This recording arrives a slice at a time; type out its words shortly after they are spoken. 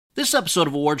This episode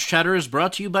of Awards Chatter is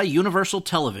brought to you by Universal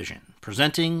Television,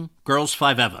 presenting Girls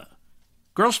 5 Eva.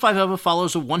 Girls 5 Eva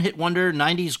follows a one-hit wonder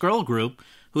 90s girl group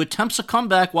who attempts a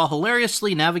comeback while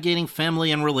hilariously navigating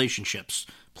family and relationships,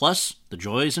 plus the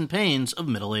joys and pains of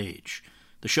middle age.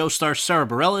 The show stars Sarah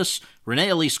Bareilles, Renee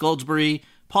Elise Goldsberry,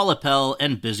 Paula Pell,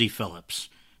 and Busy Phillips.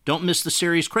 Don't miss the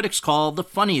series critics call the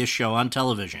funniest show on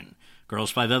television.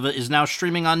 Girls 5 Eva is now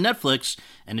streaming on Netflix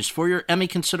and is for your Emmy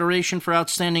consideration for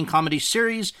Outstanding Comedy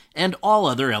Series and all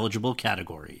other eligible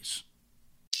categories.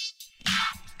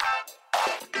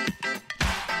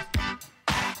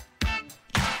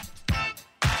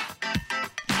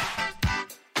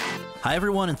 Hi,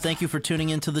 everyone, and thank you for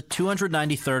tuning in to the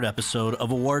 293rd episode of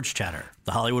Awards Chatter,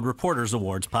 the Hollywood Reporter's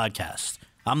Awards podcast.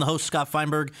 I'm the host, Scott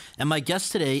Feinberg, and my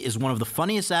guest today is one of the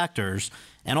funniest actors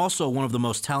and also one of the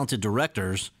most talented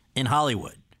directors in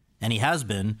Hollywood, and he has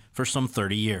been for some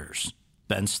 30 years,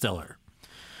 Ben Stiller.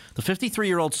 The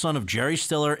 53-year-old son of Jerry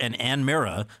Stiller and Ann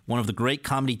Mira, one of the great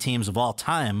comedy teams of all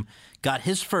time, got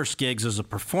his first gigs as a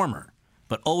performer,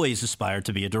 but always aspired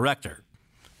to be a director.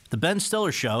 The Ben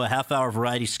Stiller Show, a half-hour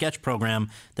variety sketch program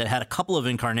that had a couple of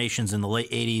incarnations in the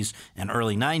late 80s and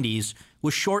early 90s,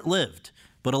 was short-lived,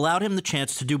 but allowed him the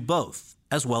chance to do both,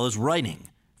 as well as writing,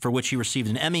 for which he received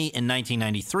an Emmy in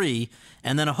 1993,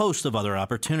 and then a host of other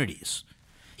opportunities.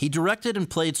 He directed and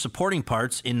played supporting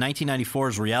parts in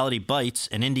 1994's Reality Bites,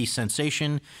 an indie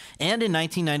sensation, and in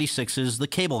 1996's The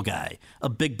Cable Guy, a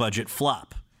big-budget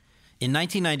flop. In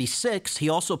 1996, he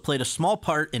also played a small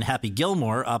part in Happy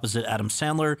Gilmore opposite Adam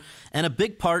Sandler, and a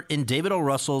big part in David O.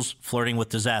 Russell's Flirting with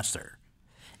Disaster.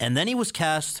 And then he was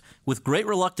cast, with great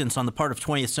reluctance on the part of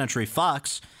 20th Century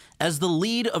Fox, as the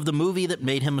lead of the movie that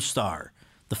made him a star,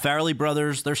 The Farrelly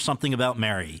Brothers' There's Something About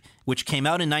Mary, which came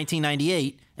out in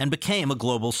 1998 and became a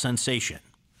global sensation.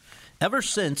 Ever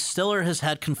since, Stiller has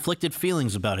had conflicted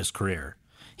feelings about his career.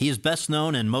 He is best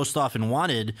known and most often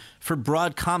wanted for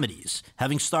broad comedies,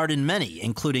 having starred in many,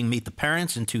 including Meet the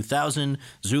Parents in 2000,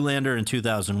 Zoolander in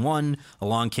 2001,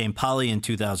 Along Came Polly in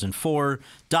 2004,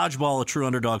 Dodgeball, A True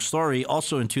Underdog Story,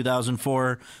 also in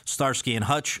 2004, Starsky and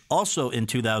Hutch, also in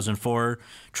 2004,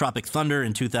 Tropic Thunder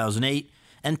in 2008,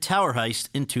 and Tower Heist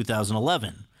in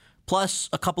 2011. Plus,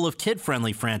 a couple of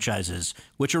kid-friendly franchises,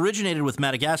 which originated with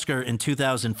Madagascar in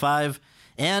 2005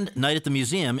 and Night at the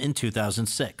Museum in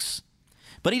 2006.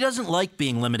 But he doesn't like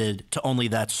being limited to only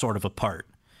that sort of a part.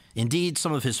 Indeed,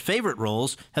 some of his favorite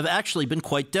roles have actually been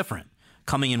quite different,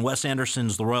 coming in Wes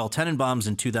Anderson's The Royal Tenenbaums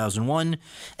in 2001,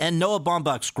 and Noah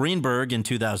Baumbach's Greenberg in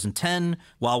 2010,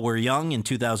 While We're Young in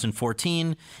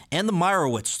 2014, and the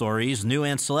Meyerowitz Stories, New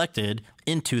and Selected,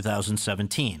 in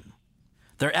 2017.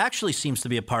 There actually seems to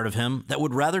be a part of him that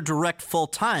would rather direct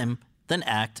full-time than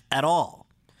act at all.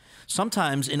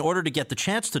 Sometimes, in order to get the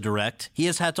chance to direct, he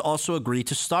has had to also agree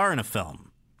to star in a film.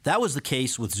 That was the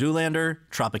case with Zoolander,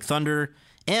 Tropic Thunder,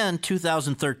 and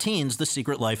 2013's The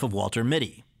Secret Life of Walter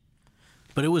Mitty.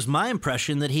 But it was my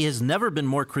impression that he has never been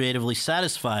more creatively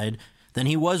satisfied than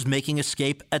he was making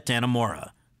Escape at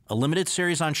Dannemora, a limited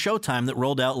series on Showtime that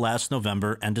rolled out last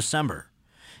November and December.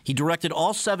 He directed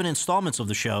all 7 installments of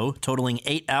the show, totaling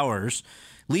 8 hours,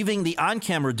 leaving the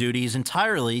on-camera duties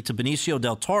entirely to Benicio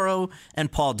del Toro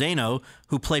and Paul Dano,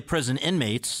 who play prison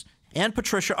inmates, and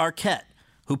Patricia Arquette,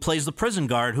 who plays the prison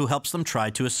guard who helps them try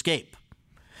to escape.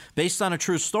 Based on a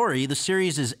true story, the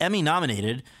series is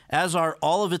Emmy-nominated, as are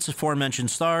all of its aforementioned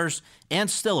stars, and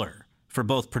Stiller, for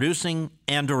both producing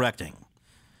and directing.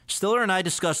 Stiller and I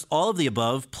discussed all of the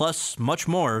above, plus much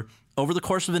more, over the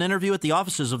course of an interview at the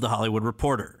offices of The Hollywood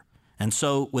Reporter. And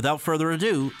so, without further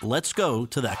ado, let's go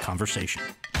to that conversation.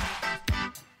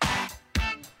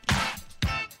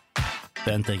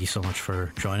 Ben, thank you so much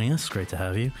for joining us. Great to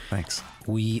have you. Thanks.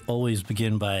 We always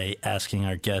begin by asking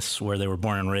our guests where they were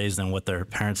born and raised and what their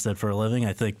parents did for a living.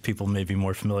 I think people may be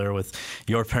more familiar with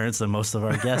your parents than most of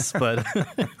our guests, but...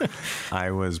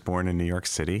 I was born in New York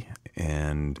City,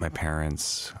 and my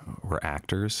parents were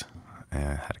actors,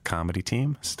 had a comedy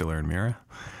team, Stiller and Mira,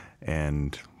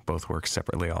 and both worked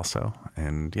separately also.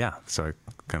 And yeah, so I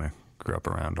kind of grew up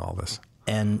around all this.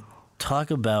 And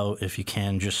talk about, if you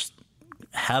can, just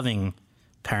having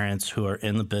parents who are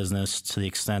in the business to the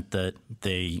extent that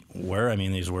they were. I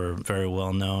mean, these were very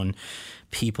well-known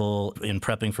people. In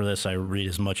prepping for this, I read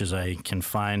as much as I can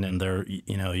find, and they're,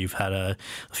 you know, you've had a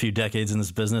few decades in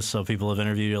this business, so people have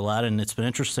interviewed you a lot, and it's been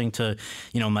interesting to,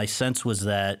 you know, my sense was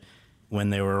that when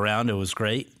they were around, it was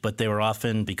great, but they were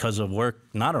often, because of work,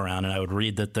 not around. And I would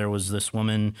read that there was this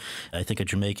woman, I think a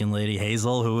Jamaican lady,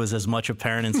 Hazel, who was as much a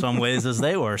parent in some ways as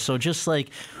they were. So just like,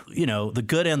 the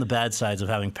good and the bad sides of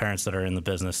having parents that are in the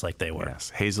business like they were.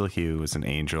 Yes. Hazel Hugh was an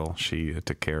angel. She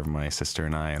took care of my sister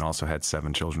and I, and also had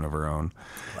 7 children of her own.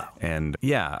 Wow. And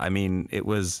yeah, I mean, it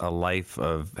was a life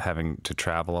of having to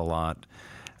travel a lot.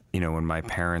 When my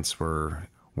parents were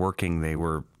working, they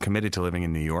were committed to living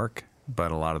in New York,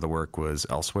 but a lot of the work was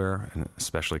elsewhere, and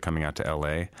especially coming out to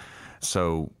L.A.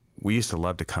 So we used to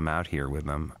love to come out here with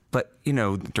them. But,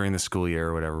 during the school year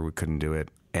or whatever, we couldn't do it.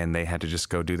 And they had to just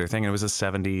go do their thing. And it was the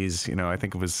 70s. I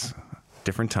think it was a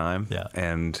different time. Yeah.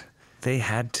 And they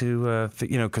had to,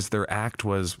 because their act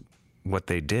was what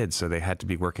they did. So they had to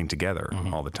be working together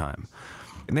all the time.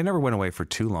 And they never went away for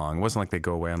too long. It wasn't like they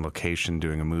go away on location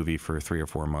doing a movie for 3 or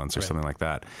 4 months or something like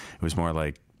that. It was more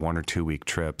like 1 or 2 week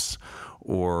trips,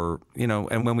 or,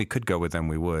 and when we could go with them,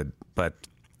 we would. But,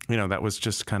 that was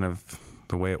just kind of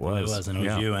the way it was. It was, and it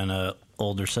was you and an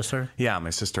older sister? Yeah,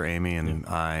 my sister Amy and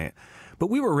I. But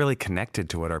we were really connected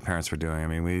to what our parents were doing. I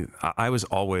mean, I was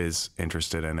always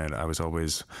interested in it. I was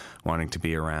always wanting to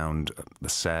be around the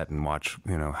set and watch,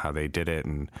 how they did it.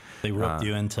 And they roped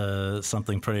you into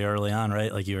something pretty early on,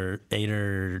 right? Like you were 8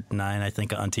 or 9, I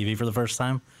think, on TV for the first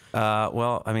time.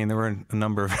 Well, I mean, there were a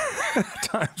number of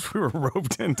times we were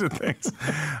roped into things.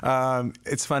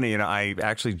 It's funny, I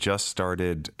actually just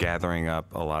started gathering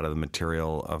up a lot of the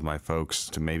material of my folks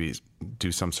to maybe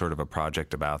do some sort of a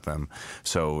project about them.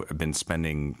 So I've been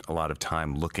spending a lot of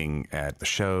time looking at the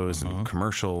shows and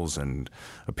commercials and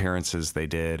appearances they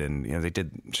did. And, they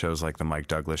did shows like the Mike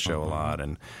Douglas Show a lot.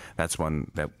 And that's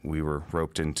one that we were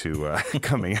roped into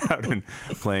coming out and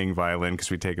playing violin,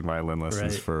 because we'd taken violin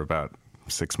lessons for about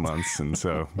 6 months, and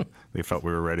so they felt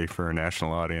we were ready for a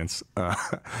national audience. Oh,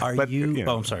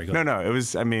 I'm sorry. Go ahead. No. It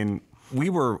was. I mean, we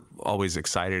were always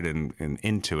excited and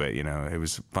into it. It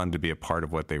was fun to be a part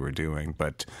of what they were doing.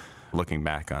 But looking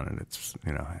back on it, it's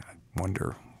I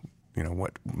wonder,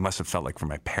 what must have felt like for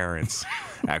my parents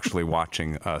actually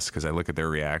watching us, because I look at their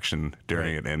reaction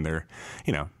during it, and they're,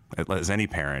 as any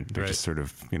parent, they're just sort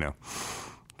of,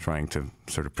 trying to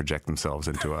sort of project themselves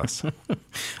into us.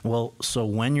 Well, so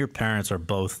when your parents are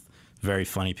both very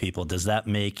funny people, does that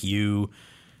make you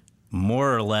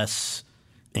more or less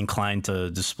inclined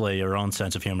to display your own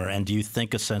sense of humor? And do you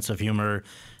think a sense of humor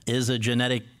is a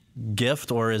genetic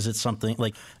gift, or is it something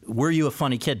like, were you a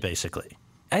funny kid, basically?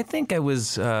 I think I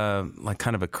was like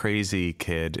kind of a crazy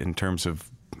kid in terms of,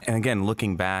 and again,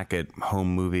 looking back at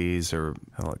home movies or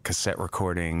cassette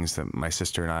recordings that my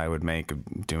sister and I would make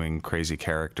of doing crazy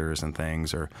characters and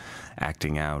things, or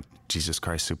acting out Jesus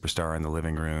Christ Superstar in the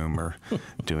living room, or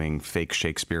doing fake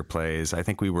Shakespeare plays. I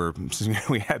think we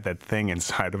had that thing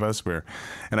inside of us where,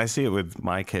 and I see it with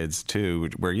my kids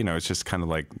too, where, it's just kind of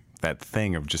like that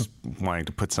thing of just wanting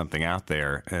to put something out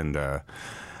there. And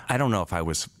I don't know if I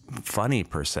was funny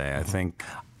per se.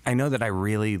 I know that I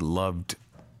really loved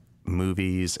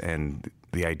movies and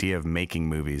the idea of making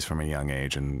movies from a young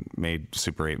age, and made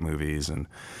Super 8 movies and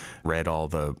read all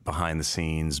the behind the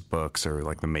scenes books, or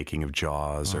like the making of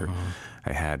Jaws, or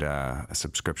I had a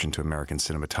subscription to American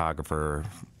Cinematographer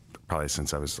probably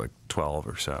since I was like 12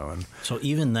 or so. And so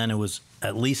even then it was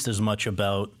at least as much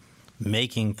about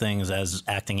making things as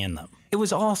acting in them. It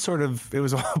was all part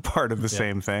of the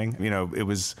same thing.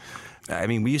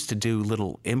 We used to do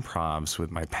little improvs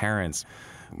with my parents.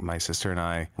 My sister and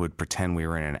I would pretend we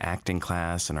were in an acting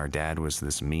class, and our dad was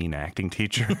this mean acting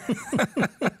teacher.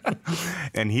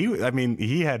 And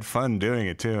he had fun doing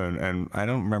it too. And I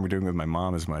don't remember doing it with my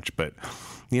mom as much, but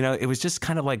it was just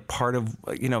kind of like part of,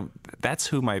 that's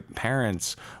who my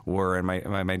parents were, and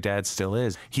my dad still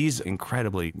is. He's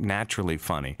incredibly naturally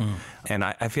funny. And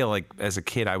I feel like as a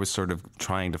kid, I was sort of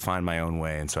trying to find my own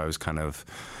way. And so I was kind of,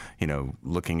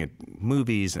 looking at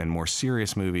movies and more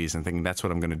serious movies and thinking that's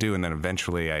what I'm going to do. And then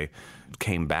eventually I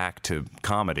came back to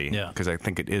comedy, because I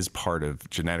think it is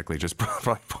genetically just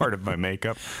part of my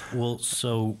makeup. Well,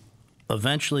 so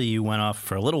eventually you went off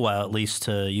for a little while, at least,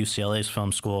 to UCLA's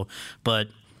film school. But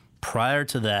prior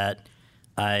to that,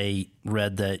 I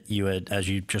read that you had, as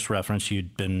you just referenced,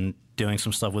 you'd been doing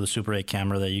some stuff with a Super 8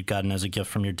 camera that you'd gotten as a gift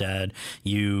from your dad.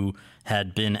 You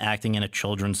had been acting in a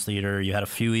children's theater. You had a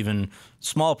few even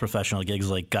small professional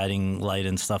gigs like Guiding Light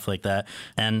and stuff like that.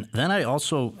 And then I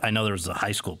know there was a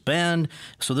high school band.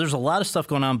 So there's a lot of stuff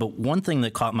going on. But one thing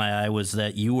that caught my eye was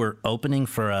that you were opening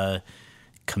for a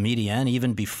comedian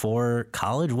even before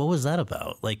college. What was that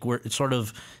about? Like,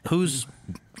 who's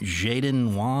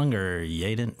Jaden Wong or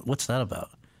Yaden? What's that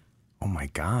about? Oh my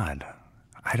God.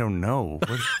 I don't know.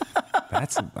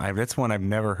 That's one I've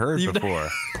never heard before.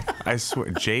 I swear,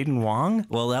 Jaden Wong.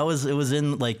 Well, it was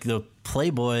in like the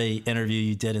Playboy interview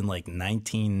you did in like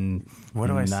 1993. What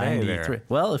do I say there?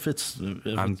 Well,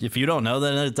 if you don't know,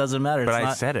 then it doesn't matter. But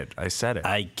I said it.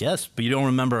 I guess, but you don't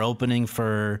remember opening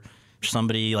for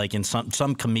somebody like in some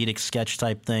comedic sketch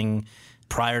type thing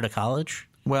prior to college?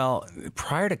 Well,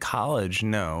 prior to college,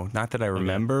 no. Not that I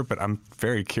remember, but I'm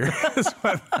very curious.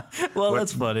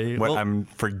 That's funny. What I'm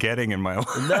forgetting in my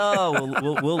life.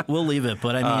 No, we'll leave it.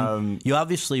 But I mean, you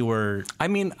obviously were. I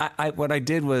mean, what I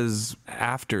did was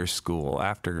after school,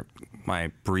 after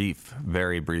my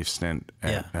very brief stint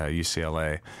at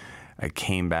UCLA, I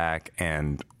came back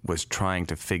and was trying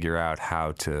to figure out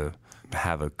how to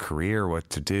have a career, what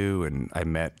to do. And I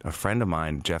met a friend of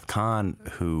mine, Jeff Kahn,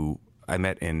 who I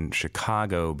met in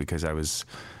Chicago because I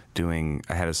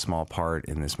had a small part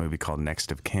in this movie called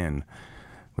Next of Kin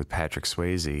with Patrick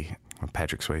Swayze.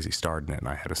 Patrick Swayze starred in it, and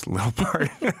I had a little part,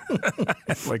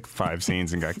 like 5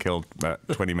 scenes, and got killed about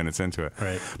 20 minutes into it.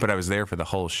 Right. But I was there for the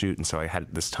whole shoot, and so I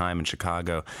had this time in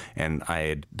Chicago, and I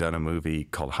had done a movie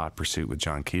called Hot Pursuit with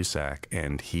John Cusack,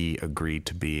 and he agreed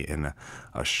to be in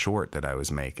a short that I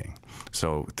was making.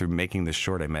 So through making this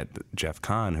short, I met Jeff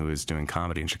Kahn, who was doing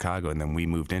comedy in Chicago, and then we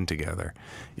moved in together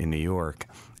in New York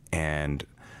and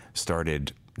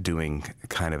started doing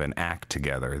kind of an act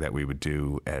together that we would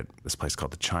do at this place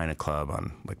called the China Club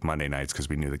on like Monday nights because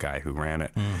we knew the guy who ran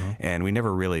it. Mm-hmm. And we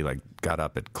never really like got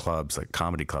up at clubs, like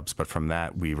comedy clubs, but from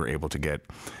that we were able to get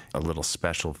a little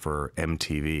special for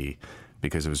MTV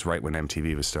because it was right when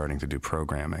MTV was starting to do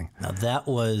programming. Now that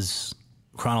was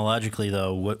chronologically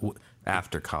though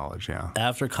after college, yeah.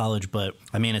 After college, but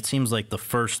I mean it seems like the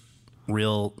first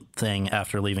real thing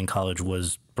after leaving college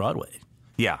was Broadway.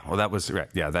 Yeah, well, that was right.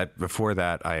 Yeah, that before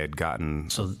that, I had gotten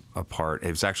a part. It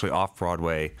was actually off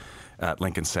Broadway at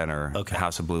Lincoln Center,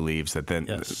 House of Blue Leaves.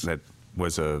 That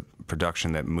was a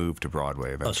production that moved to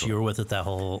Broadway eventually. Oh, so you were with it that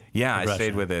whole I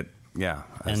stayed with it. Yeah,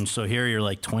 and so here you're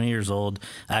like 20 years old.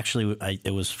 Actually,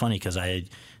 it was funny because I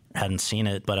hadn't seen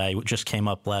it, but I just came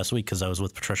up last week because I was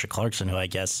with Patricia Clarkson, who I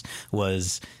guess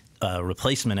was a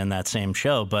replacement in that same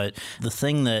show. But the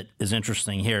thing that is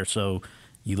interesting here, so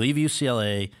you leave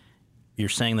UCLA. You're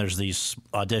saying there's these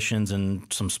auditions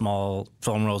and some small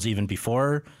film roles even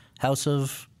before House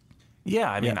of... Yeah,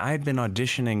 I mean, I had been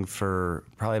auditioning for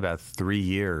probably about 3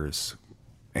 years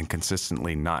and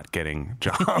consistently not getting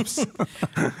jobs.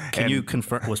 Can you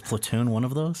confirm, was Platoon one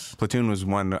of those? Platoon was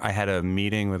one. I had a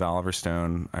meeting with Oliver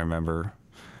Stone, I remember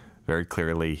very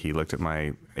clearly. He looked at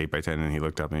my 8x10 and he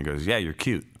looked up and he goes, "Yeah, you're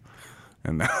cute."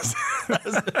 And that was...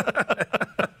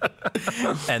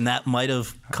 And that might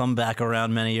have come back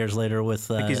around many years later with...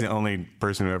 I think he's the only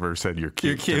person who ever said, "You're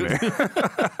cute." You're cute.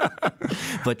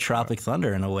 But Tropic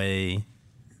Thunder, in a way,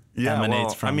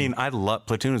 emanates from... I mean,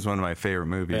 Platoon is one of my favorite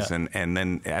movies. Yeah. And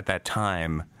then at that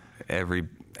time, every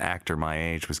actor my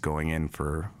age was going in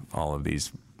for all of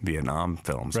these Vietnam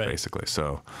films, basically.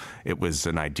 So it was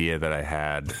an idea that I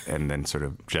had and then sort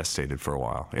of gestated for a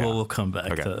while. Yeah. Well, we'll come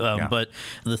back to But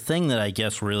the thing that I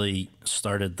guess really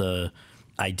started the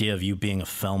idea of you being a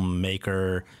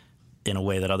filmmaker in a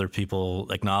way that other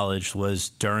people acknowledged was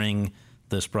during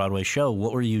this Broadway show.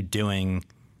 What were you doing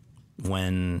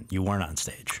when you weren't on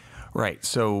stage? Right.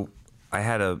 So I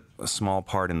had a small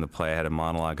part in the play. I had a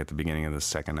monologue at the beginning of the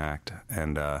second act,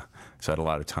 and so I had a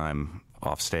lot of time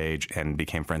off stage and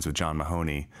became friends with John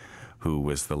Mahoney, who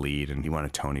was the lead, and he won a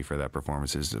Tony for that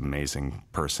performance. He's an amazing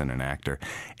person and actor.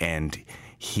 And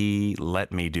he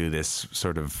let me do this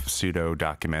sort of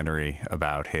pseudo-documentary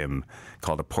about him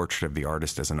called A Portrait of the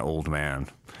Artist as an Old Man,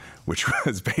 which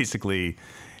was basically...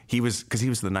 because he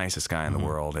was the nicest guy in the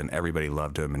world, and everybody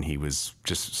loved him, and he was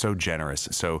just so generous.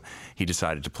 So he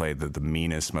decided to play the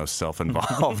meanest, most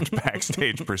self-involved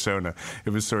backstage persona. It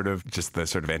was sort of just the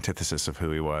sort of antithesis of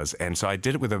who he was. And so I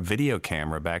did it with a video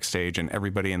camera backstage, and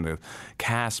everybody in the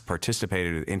cast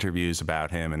participated in interviews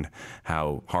about him and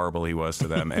how horrible he was to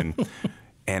them. And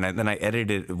then I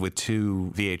edited it with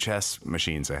 2 VHS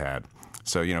machines I had.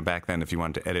 So, back then, if you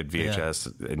wanted to edit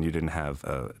VHS and you didn't have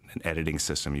an editing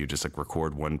system, you just like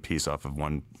record one piece off of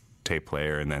one tape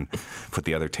player and then put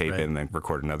the other tape in and then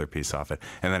record another piece off it.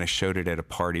 And then I showed it at a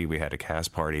party. We had a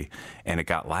cast party, and it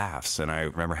got laughs. And I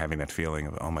remember having that feeling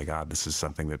of, oh, my God, this is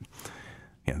something that,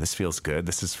 this feels good.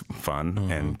 This is fun,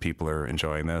 and people are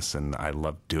enjoying this, and I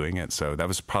love doing it. So that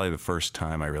was probably the first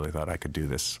time I really thought I could do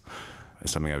this.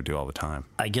 It's something I would do all the time.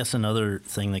 I guess another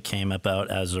thing that came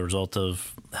about as a result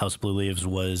of House of Blue Leaves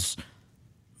was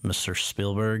Mr.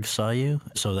 Spielberg saw you.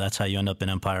 So that's how you end up in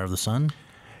Empire of the Sun?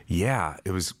 Yeah,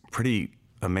 it was pretty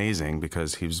amazing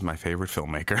because he was my favorite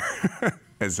filmmaker.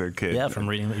 as a kid. Yeah, from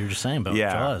reading what you were just saying about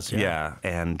Jaws. Yeah.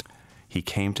 And he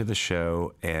came to the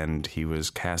show, and he was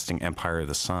casting Empire of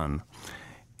the Sun.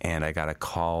 And I got a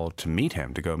call to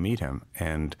go meet him,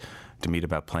 and to meet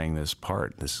about playing this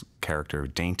part, this character,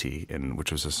 Dainty,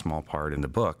 which was a small part in the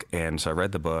book. And so I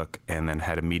read the book and then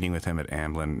had a meeting with him at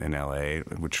Amblin in L.A.,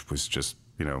 which was just,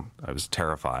 I was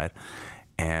terrified.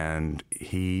 And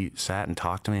he sat and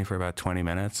talked to me for about 20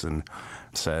 minutes and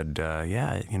said,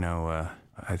 I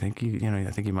think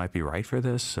you might be right for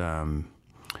this.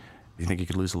 You think you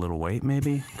could lose a little weight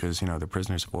maybe? Because, they're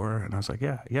prisoners of war. And I was like,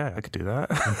 yeah, I could do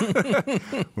that.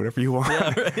 Whatever you want.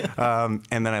 Yeah, right.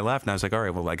 And then I left, and I was like, all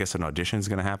right, well, I guess an audition is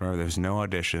going to happen. Or there's no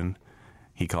audition.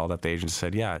 He called up the agent and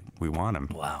said, yeah, we want him.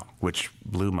 Wow. Which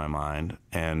blew my mind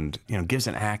and, gives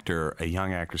a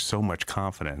young actor, so much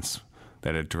confidence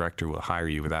that a director will hire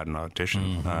you without an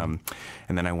audition. Mm-hmm.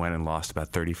 And then I went and lost about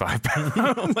 35 pounds.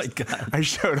 Oh, my God. I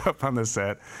showed up on the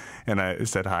set, and I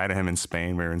said hi to him in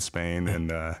Spain. We were in Spain,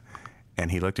 and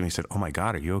he looked at me and said, oh, my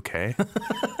God, are you okay?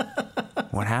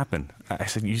 What happened? I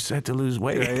said, you said to lose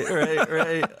weight.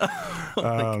 Right.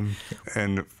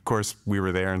 And, of course, we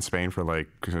were there in Spain for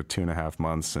 2.5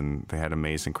 months, and they had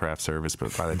amazing craft service.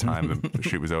 But by the time the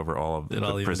shoot was over, all of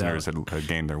the prisoners had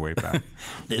gained their weight back.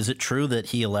 Is it true that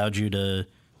he allowed you to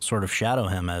sort of shadow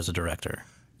him as a director?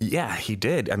 Yeah, he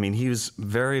did. I mean, he was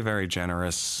very, very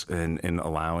generous in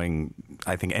allowing,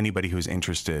 I think, anybody who's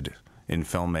interested in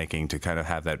filmmaking to kind of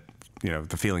have that,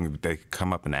 the feeling that they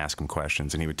come up and ask him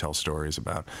questions, and he would tell stories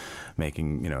about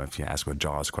making, if you ask a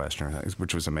Jaws question,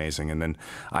 which was amazing. And then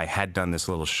I had done this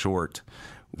little short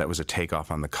that was a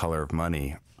takeoff on The Color of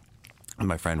Money, and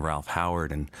my friend Ralph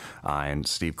Howard and I and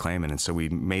Steve Klayman. And so we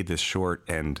made this short,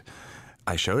 and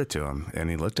I showed it to him,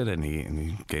 and he looked at it, and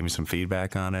he gave me some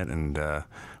feedback on it, and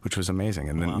which was amazing.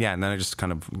 And then, and then I just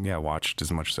kind of, watched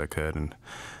as much as I could, and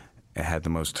I had the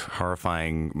most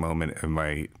horrifying moment in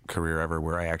my career ever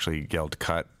where I actually yelled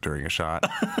cut during a shot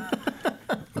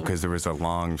because there was a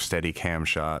long steady cam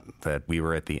shot that we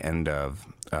were at the end of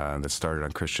that started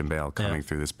on Christian Bale coming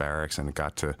through this barracks, and it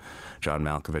got to John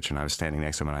Malkovich, and I was standing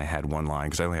next to him, and I had one line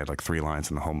because I only had 3 lines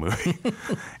in the whole movie.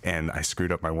 And I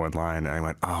screwed up my one line, and I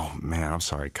went, oh man, I'm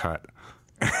sorry, cut.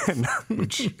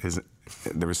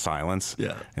 There was silence.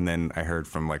 Yeah. And then I heard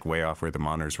from way off where the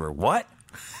monitors were, what?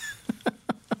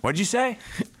 What'd you say?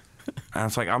 And I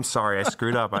was like, I'm sorry, I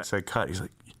screwed up. I said cut. He's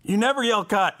like, you never yell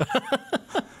cut.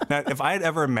 Now, if I had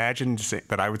ever imagined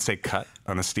that I would say cut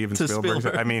on a Steven Spielberg,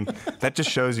 I mean, that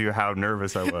just shows you how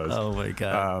nervous I was. Oh, my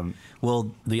God.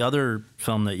 Well, the other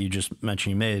film that you just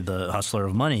mentioned you made, The Hustler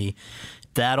of Money,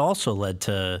 that also led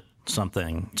to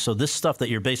something. So this stuff that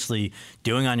you're basically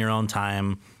doing on your own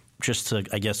time just to,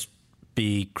 I guess,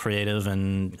 be creative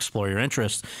and explore your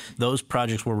interests, those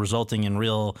projects were resulting in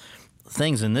real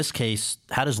things. In this case,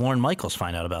 how does Lorne Michaels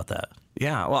find out about that?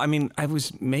 Yeah, well, I mean, I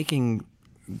was making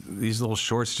these little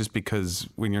shorts just because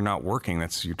when you're not working,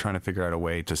 you're trying to figure out a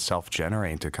way to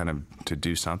self-generate, to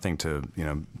do something, to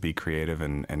be creative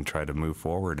and try to move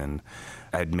forward. And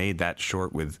I'd made that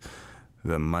short with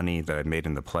the money that I'd made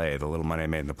in the play, the little money I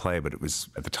made in the play, but it was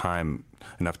at the time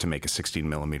enough to make a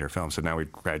 16-millimeter film. So now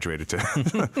we've graduated to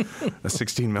a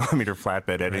 16-millimeter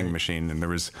flatbed editing machine. And there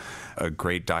was a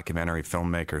great documentary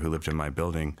filmmaker who lived in my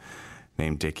building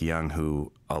named Dick Young,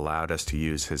 who allowed us to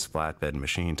use his flatbed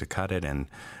machine to cut it. And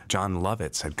John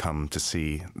Lovitz had come to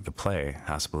see the play,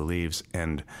 House of Blue Leaves,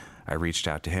 and I reached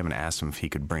out to him and asked him if he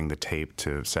could bring the tape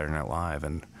to Saturday Night Live.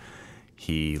 And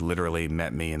he literally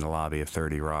met me in the lobby of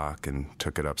 30 Rock and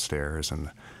took it upstairs.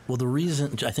 And well, the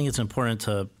reason I think it's important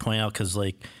to point out, because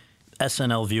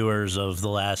SNL viewers of the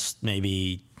last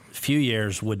maybe few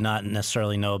years would not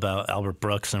necessarily know about Albert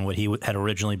Brooks and what he had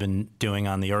originally been doing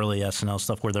on the early SNL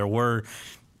stuff, where there were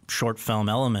short film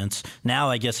elements. Now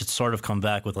I guess it's sort of come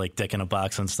back with Dick in a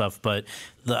Box and stuff, but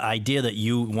the idea that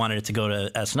you wanted it to go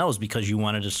to SNL is because you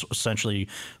wanted to essentially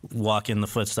walk in the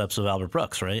footsteps of Albert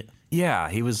Brooks, right? Yeah,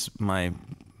 he was my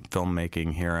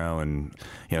filmmaking hero, and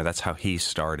that's how he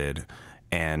started,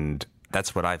 and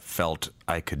that's what I felt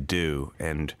I could do.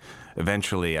 And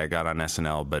eventually I got on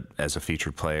SNL, but as a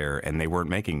featured player, and they weren't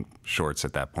making shorts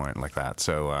at that point like that.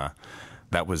 So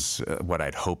that was what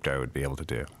I'd hoped I would be able to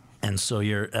do. And so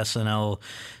your SNL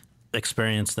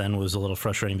experience then was a little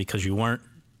frustrating because you weren't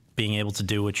being able to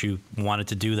do what you wanted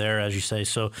to do there, as you say.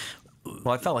 So,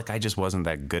 well, I felt like I just wasn't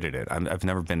that good at it. I've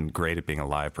never been great at being a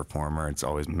live performer. It's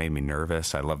always made me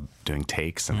nervous. I love doing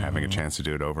takes and having a chance to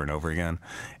do it over and over again.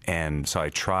 And so I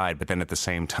tried, but then at the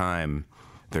same time,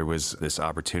 there was this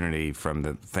opportunity from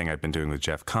the thing I'd been doing with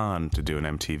Jeff Kahn to do an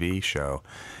MTV show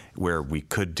where we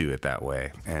could do it that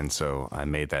way. And so I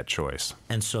made that choice.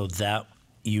 And so that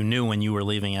you knew when you were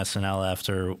leaving SNL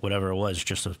after whatever it was,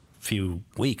 just a few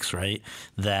weeks, right?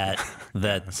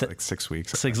 It's like 6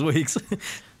 weeks. 6 weeks.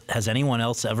 Has anyone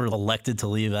else ever elected to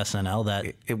leave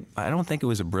SNL? I don't think it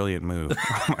was a brilliant move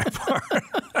on my part.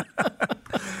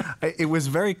 It was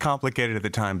very complicated at the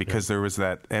time because there was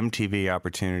that MTV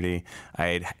opportunity. I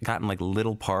had gotten like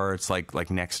little parts, like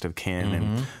Next of Kin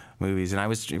and movies, and I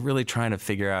was really trying to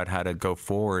figure out how to go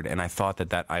forward. And I thought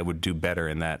that I would do better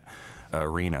in that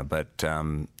arena, but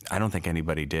I don't think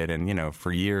anybody did. And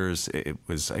for years it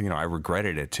was, I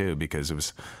regretted it too because it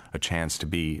was a chance to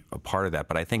be a part of that.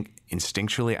 But I think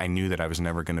instinctually I knew that I was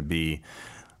never going to be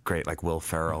great like Will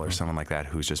Ferrell or someone like that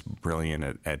who's just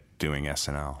brilliant at doing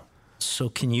SNL. So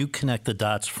can you connect the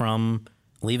dots from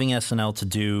leaving SNL to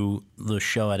do the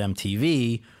show at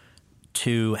MTV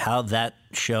to how that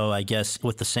show, I guess,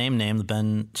 with the same name, the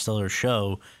Ben Stiller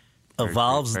Show,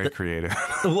 evolves? Very creative.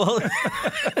 Well,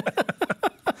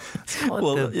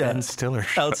 Ben Stiller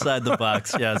Show. Outside the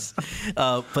box, yes.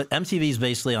 But MTV is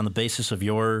basically on the basis of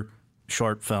your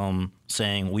short film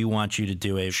saying, we want you to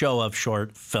do a show of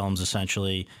short films,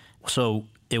 essentially. So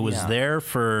it was there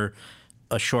for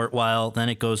a short while, then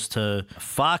it goes to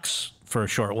Fox for a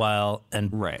short while. And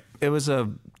right. It was a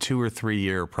 2 or 3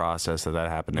 year process that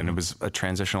happened. And it was a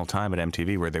transitional time at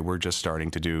MTV where they were just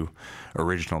starting to do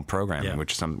original programming,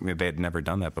 which they had never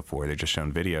done that before. They'd just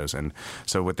shown videos. And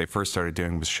so what they first started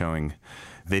doing was showing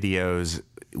videos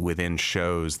within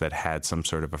shows that had some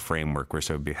sort of a framework where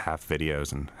so it would be half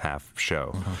videos and half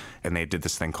show. And they did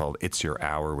this thing called It's Your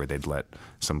Hour where they'd let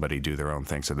somebody do their own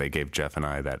thing. So they gave Jeff and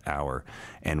I that hour.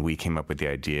 And we came up with the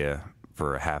idea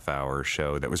for a half-hour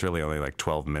show that was really only like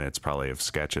 12 minutes probably of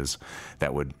sketches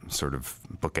that would sort of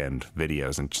bookend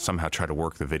videos and somehow try to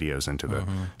work the videos into the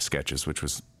sketches, which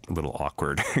was a little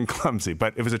awkward and clumsy,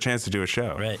 but it was a chance to do a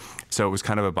show. Right. So it was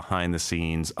kind of a behind the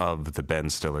scenes of the Ben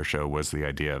Stiller Show was the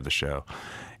idea of the show.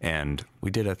 And we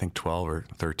did, I think, 12 or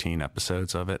 13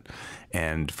 episodes of it.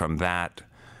 And from that,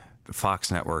 the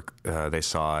Fox Network, they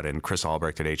saw it, and Chris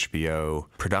Albrecht at HBO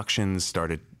Productions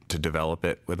started to develop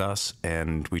it with us,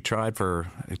 and we tried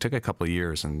it took a couple of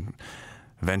years, and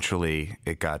eventually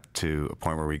it got to a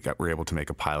point where we were able to make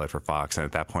a pilot for Fox, and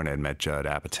at that point I had met Judd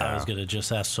Apatow. I was going to just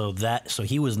ask, so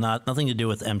he was nothing to do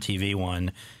with MTV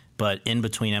one, but in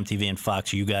between MTV and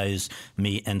Fox, you guys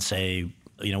meet and say,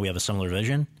 we have a similar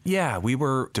vision? Yeah, we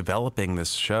were developing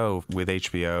this show with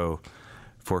HBO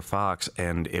for Fox,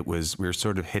 and we were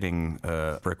sort of hitting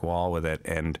a brick wall with it.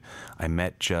 And I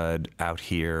met Judd out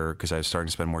here because I was starting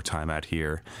to spend more time out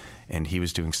here, and he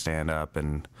was doing stand-up,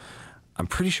 and I'm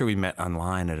pretty sure we met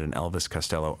online at an Elvis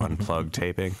Costello Unplugged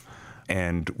taping,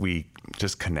 and we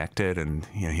just connected. And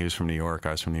he was from New York,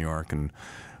 I was from New York, and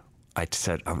I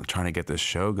said, I'm trying to get this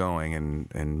show going,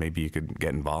 and maybe you could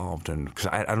get involved. And because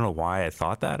I don't know why I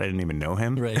thought that. I didn't even know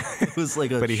him. Right. It was like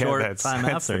a short time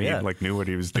after. He knew what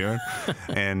he was doing.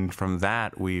 And from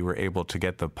that, we were able to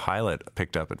get the pilot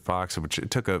picked up at Fox, which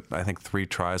it took, I think, 3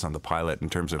 tries on the pilot in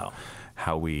terms of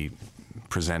how we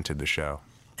presented the show.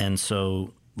 And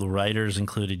so the writers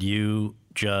included you,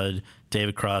 Judd,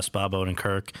 David Cross, Bob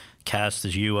Odenkirk. Cast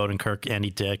as you, Odenkirk,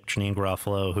 Andy Dick, Janine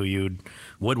Garofalo, who you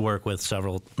would work with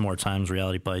several more times,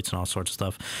 Reality Bites and all sorts of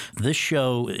stuff. This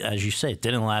show, as you say, it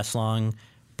didn't last long,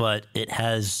 but it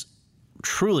has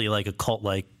truly like a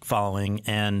cult-like following.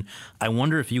 And I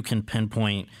wonder if you can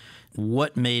pinpoint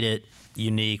what made it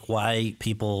unique, why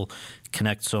people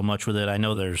connect so much with it. I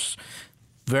know there's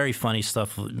very funny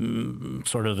stuff,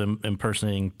 sort of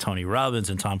impersonating Tony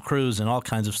Robbins and Tom Cruise and all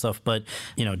kinds of stuff. But,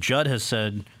 Judd has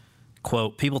said,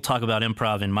 quote, people talk about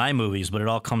improv in my movies, but it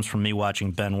all comes from me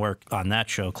watching Ben work on that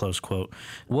show, close quote.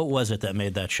 What was it that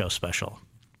made that show special?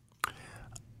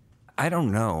 I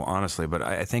don't know, honestly, but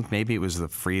I think maybe it was the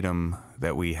freedom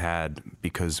that we had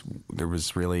because there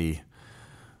was really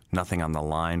nothing on the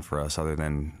line for us other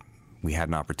than we had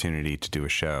an opportunity to do a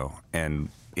show. And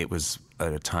it was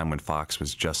at a time when Fox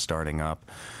was just starting up.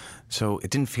 So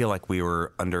it didn't feel like we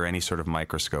were under any sort of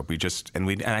microscope.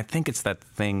 And I think it's that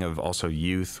thing of also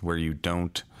youth where you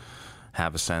don't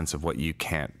have a sense of what you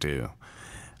can't do.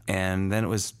 And then it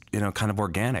was, kind of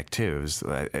organic too.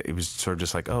 It was sort of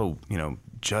just like,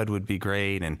 Judd would be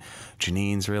great, and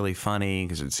Janine's really funny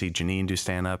because I'd see Janine do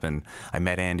stand-up. And I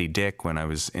met Andy Dick when I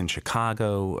was in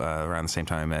Chicago around the same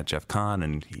time I met Jeff Kahn,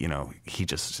 and he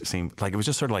just seemed like it was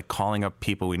just sort of like calling up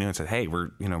people we knew and said, hey, we're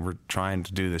trying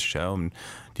to do this show, and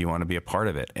do you want to be a part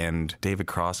of it? And David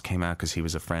Cross came out because he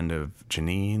was a friend of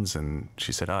Janine's, and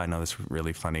she said, I know this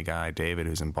really funny guy, David,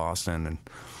 who's in Boston, and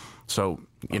so,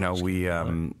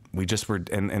 we just were,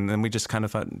 and then we just kind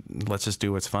of thought, let's just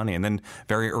do what's funny. And then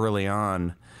very early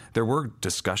on, there were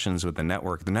discussions with the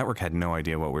network. The network had no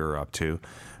idea what we were up to.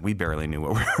 We barely knew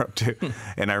what we were up to.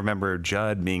 And I remember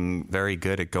Judd being very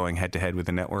good at going head to head with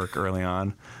the network early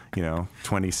on,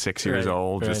 26 years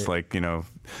old, just like,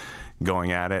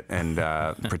 going at it and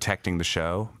protecting the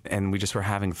show. And we just were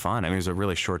having fun. I mean, it was a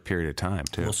really short period of time,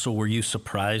 too. Well, so were you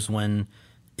surprised when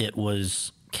it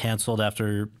was canceled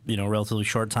after, a relatively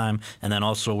short time? And then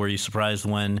also, were you surprised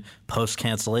when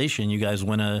post-cancellation you guys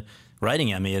win a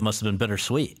writing Emmy? It must have been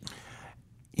bittersweet.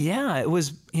 Yeah, it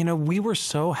was, we were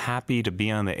so happy to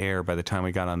be on the air by the time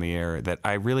we got on the air that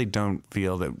I really don't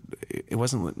feel that it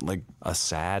wasn't like a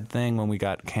sad thing when we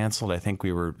got canceled. I think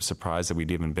we were surprised that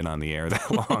we'd even been on the air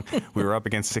that long. We were up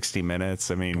against 60 Minutes.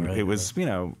 I mean, it was,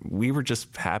 we were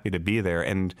just happy to be there.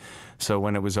 And so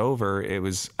when it was over,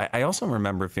 I also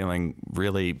remember feeling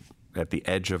really at the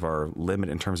edge of our limit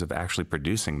in terms of actually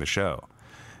producing the show,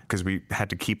 because we had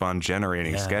to keep on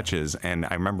generating sketches. And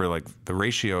I remember like the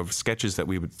ratio of sketches that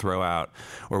we would throw out,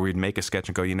 or we'd make a sketch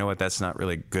and go, you know what, that's not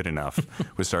really good enough,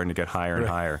 was starting to get higher and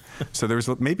higher. So there was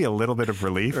maybe a little bit of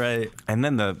relief. Right. And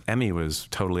then the Emmy was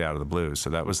totally out of the blue. So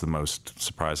that was the most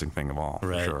surprising thing of all,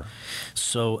 for sure.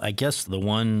 So I guess the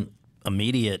one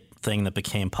immediate thing that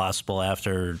became possible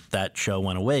after that show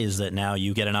went away is that now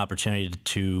you get an opportunity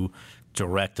to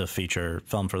direct a feature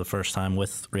film for the first time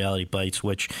with Reality Bites,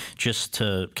 which, just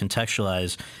to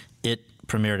contextualize, it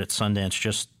premiered at Sundance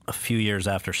just a few years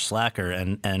after Slacker.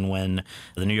 And when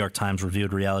the New York Times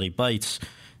reviewed Reality Bites,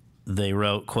 they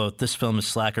wrote, quote, "This film is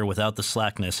Slacker without the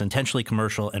slackness, intentionally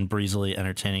commercial and breezily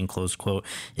entertaining," close quote.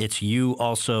 It's you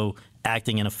also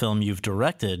acting in a film you've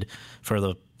directed for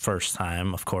the first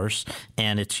time, of course,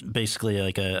 and it's basically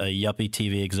like a yuppie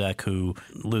TV exec who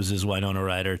loses Winona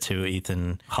Ryder to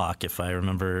Ethan Hawke, if I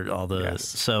remember all the... Yes.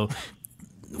 So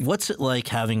what's it like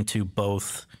having to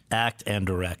both act and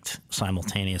direct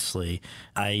simultaneously?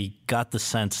 I got the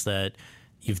sense that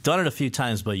you've done it a few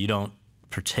times, but you don't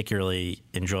particularly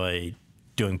enjoy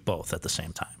doing both at the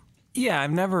same time. Yeah,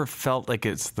 I've never felt like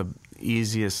it's the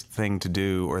easiest thing to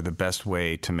do or the best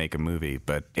way to make a movie,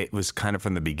 but it was kind of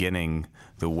from the beginning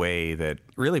the way that,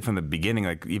 really from the beginning,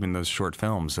 like even those short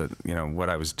films, that what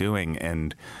I was doing.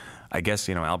 And I guess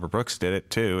Albert Brooks did it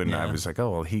too, and I was like,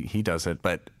 oh well, he does it.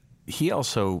 But he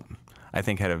also, I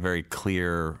think, had a very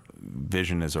clear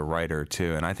vision as a writer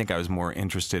too, and I think I was more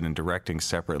interested in directing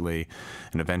separately,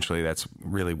 and eventually that's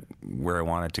really where I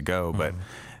wanted to go. But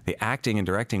the acting and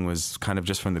directing was kind of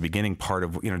just from the beginning part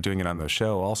of doing it on the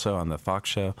show, also on the Fox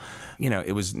show.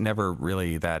 It was never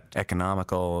really that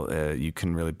economical. You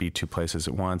couldn't really be two places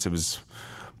at once. It was,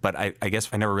 but I guess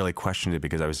I never really questioned it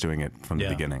because I was doing it from the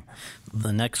beginning.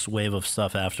 The next wave of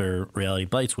stuff after Reality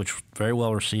Bites, which very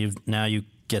well received, now you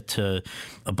get to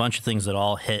a bunch of things that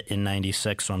all hit in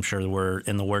 96, so I'm sure were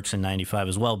in the works in 95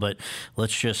 as well, but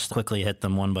let's just quickly hit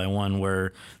them one by one,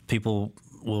 where people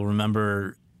will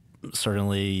remember.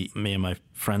 Certainly me and my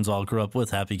friends all grew up with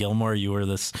Happy Gilmore. You were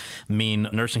this mean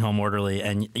nursing home orderly,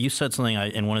 and you said something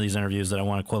in one of these interviews that I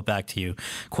want to quote back to you.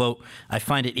 Quote, "I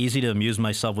find it easy to amuse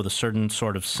myself with a certain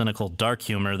sort of cynical dark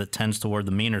humor that tends toward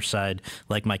the meaner side,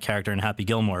 like my character in Happy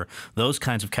Gilmore. Those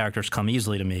kinds of characters come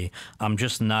easily to me. I'm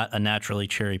just not a naturally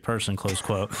cheery person," close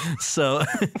quote. So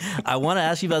I want to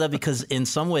ask you about that because in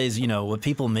some ways, what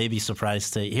people may be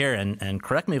surprised to hear, and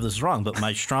correct me if this is wrong, but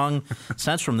my strong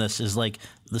sense from this is like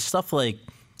the stuff like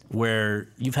where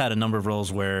you've had a number of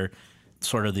roles where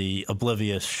sort of the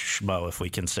oblivious schmo, if we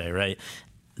can say, right?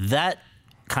 That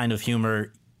kind of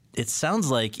humor, it sounds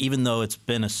like, even though it's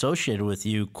been associated with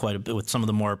you quite a bit with some of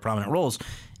the more prominent roles,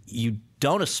 you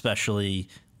don't especially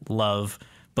love,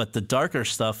 but the darker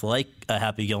stuff, like a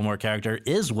Happy Gilmore character,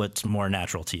 is what's more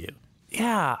natural to you.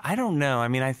 Yeah, I don't know. I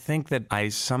mean, I think that I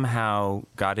somehow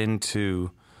got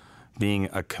into being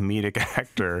a comedic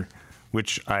actor,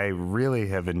 which I really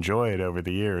have enjoyed over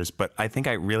the years. But I think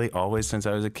I really always, since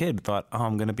I was a kid, thought, oh,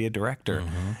 I'm going to be a director.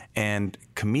 Mm-hmm. And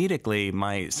comedically,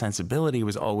 my sensibility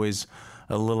was always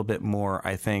a little bit more,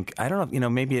 I think, I don't know,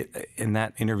 maybe in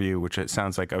that interview, which it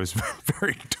sounds like I was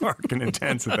very dark and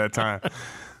intense at that time,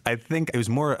 I think it was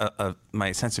more,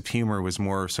 my sense of humor was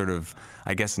more sort of,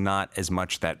 I guess, not as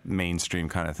much that mainstream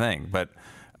kind of thing. But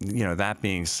that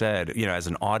being said, as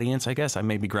an audience, I guess I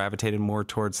maybe gravitated more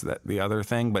towards the other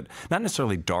thing, but not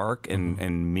necessarily dark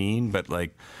and mean, but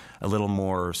like a little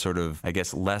more sort of, I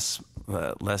guess, less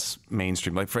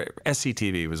mainstream. Like for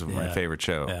SCTV was my favorite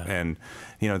show. Yeah. And,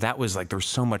 that was like, there was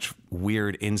so much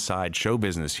weird inside show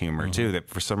business humor too, that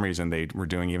for some reason they were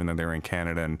doing, even though they were in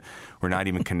Canada and were not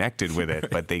even connected with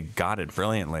it, but they got it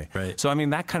brilliantly. Right. So, I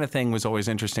mean, that kind of thing was always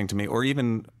interesting to me, or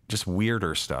even just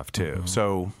weirder stuff too.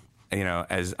 So,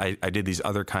 as I did these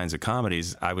other kinds of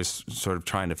comedies, I was sort of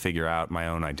trying to figure out my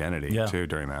own identity too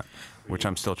during that, which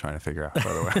I'm still trying to figure out,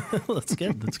 by the way. Well, that's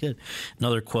good. That's good.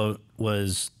 Another quote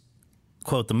was,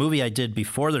 quote, "The movie I did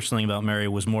before There's Something About Mary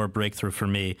was more a breakthrough for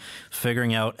me,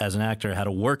 figuring out as an actor how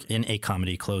to work in a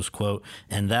comedy," close quote.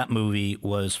 And that movie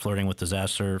was Flirting with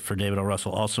Disaster for David O.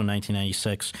 Russell, also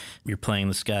 1996. You're playing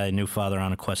this guy, new father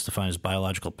on a quest to find his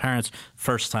biological parents.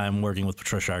 First time working with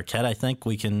Patricia Arquette, I think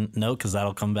we can note, because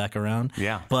that'll come back around.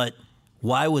 Yeah. But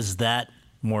why was that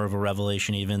more of a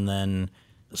revelation even than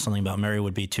Something About Mary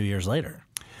would be 2 years later?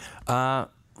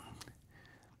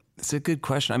 It's a good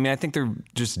question. I mean, I think they're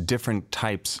just different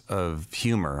types of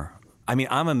humor. I mean,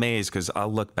 I'm amazed because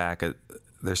I'll look back at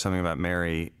There's Something About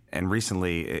Mary, and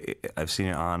recently I've seen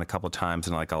it on a couple of times,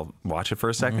 and I'll watch it for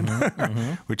a second,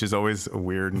 which is always a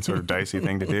weird and sort of dicey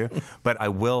thing to do. But I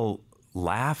will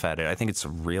laugh at it. I think it's a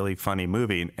really funny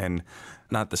movie, and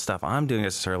not the stuff I'm doing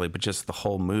necessarily, but just the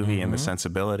whole movie and the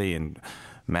sensibility, and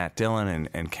Matt Dillon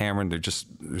and Cameron,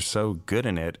 they're so good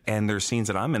in it. And there's scenes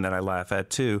that I'm in that I laugh at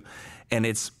too. And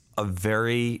it's a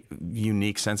very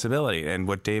unique sensibility. And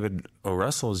what David O.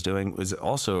 Russell is doing was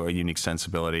also a unique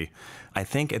sensibility. I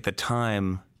think at the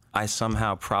time, I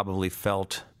somehow probably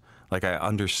felt like I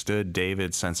understood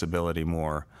David's sensibility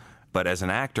more. But as an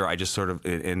actor, I just sort of,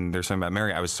 in There's Something About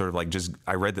Mary, I was sort of like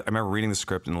I remember reading the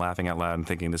script and laughing out loud and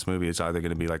thinking this movie is either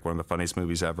going to be like one of the funniest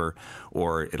movies ever,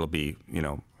 or it'll be,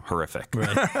 horrific.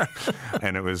 Right.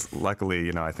 And it was,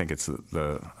 luckily, I think it's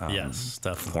the yes,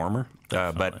 definitely. former.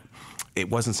 Definitely. But it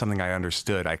wasn't something I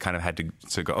understood. I kind of had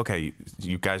to go, okay,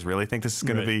 you guys really think this is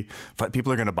going to be,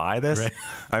 people are going to buy this? Right.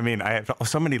 I mean, I have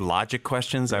so many logic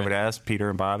questions I would ask Peter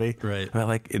and Bobby. Right. But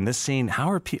like in this scene,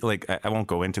 how are people, like, I won't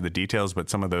go into the details, but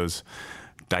some of those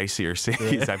dicier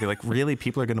scenes, I'd be like, really,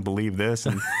 people are going to believe this?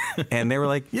 And they were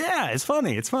like, yeah, it's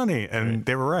funny. And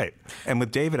they were right. And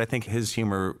with David, I think his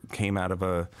humor came out of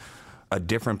a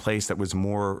different place that was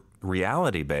more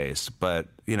reality based, but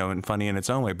and funny in its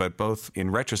own way. But both, in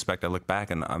retrospect, I look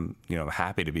back and I'm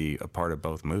happy to be a part of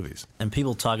both movies. And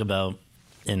people talk about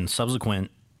in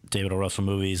subsequent David O. Russell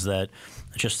movies that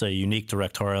just a unique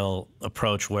directorial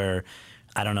approach where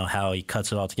I don't know how he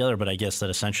cuts it all together, but I guess that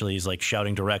essentially he's like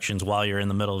shouting directions while you're in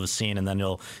the middle of a scene, and then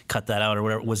he'll cut that out or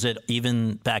whatever. Was it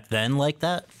even back then like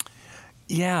that?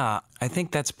 Yeah, I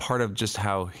think that's part of just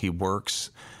how he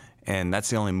works. And that's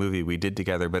the only movie we did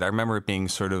together. But I remember it being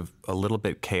sort of a little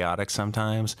bit chaotic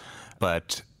sometimes.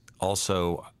 But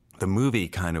also the movie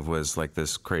kind of was like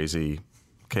this crazy,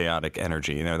 chaotic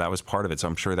energy. That was part of it. So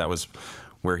I'm sure that was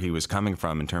where he was coming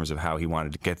from in terms of how he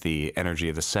wanted to get the energy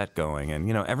of the set going. And,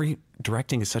 every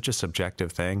directing is such a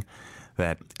subjective thing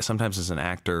that sometimes as an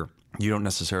actor, you don't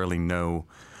necessarily know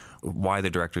why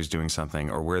the director is doing something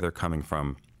or where they're coming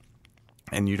from.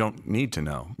 And you don't need to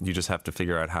know. You just have to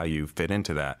figure out how you fit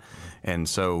into that. And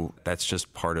so that's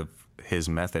just part of his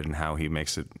method and how he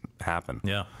makes it happen.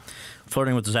 Yeah.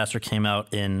 Flirting with Disaster came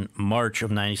out in March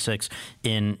of 96.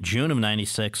 In June of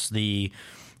 96, the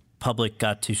public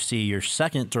got to see your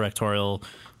second directorial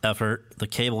effort, The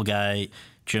Cable Guy.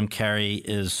 Jim Carrey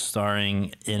is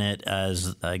starring in it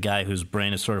as a guy whose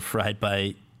brain is sort of fried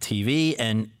by TV.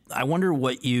 And I wonder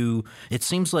it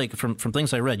seems like from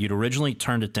things I read, you'd originally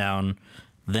turned it down,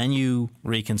 then you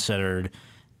reconsidered.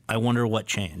 I wonder what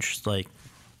changed.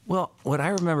 Well, what I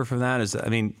remember from that is, I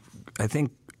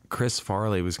think Chris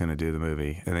Farley was going to do the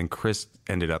movie, and then Chris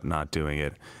ended up not doing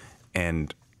it.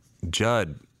 And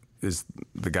Judd is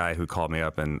the guy who called me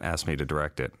up and asked me to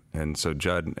direct it. And so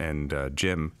Judd and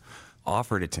Jim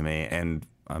offered it to me, and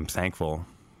I'm thankful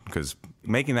because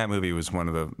making that movie was one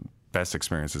of the best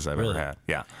experiences I've ever had.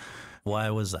 Yeah. Why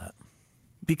was that?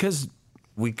 Because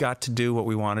we got to do what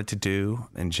we wanted to do,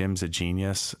 and Jim's a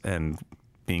genius, and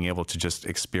being able to just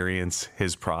experience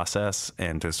his process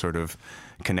and to sort of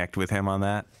connect with him on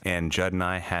that. And Judd and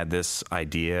I had this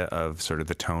idea of sort of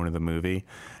the tone of the movie.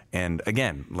 And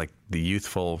again, like the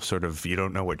youthful sort of, you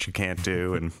don't know what you can't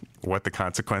do and what the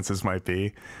consequences might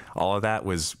be. All of that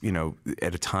was,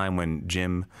 at a time when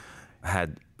Jim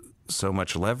had so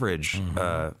much leverage,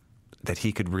 that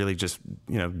he could really just,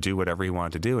 do whatever he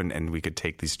wanted to do, and we could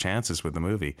take these chances with the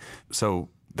movie. So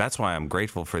that's why I'm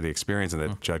grateful for the experience, and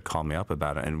that Judd called me up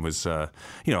about it. And was,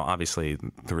 obviously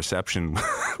the reception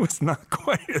was not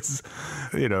quite as,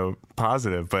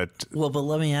 positive, but... Well, but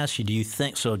let me ask you, do you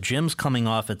think, so Jim's coming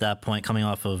off at that point, coming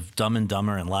off of Dumb and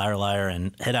Dumber and Liar Liar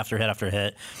and hit after hit after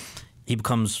hit. He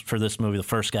becomes, for this movie, the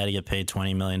first guy to get paid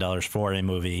 $20 million for a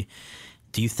movie.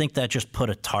 Do you think that just put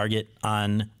a target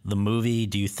on the movie?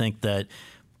 Do you think that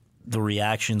the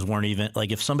reactions weren't even,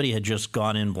 like if somebody had just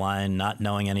gone in blind, not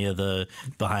knowing any of the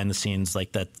behind the scenes,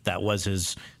 like that was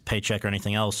his paycheck or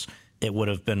anything else, it would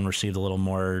have been received a little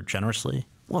more generously?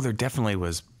 Well, there definitely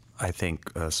was, I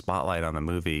think, a spotlight on the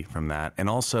movie from that. And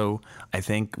also, I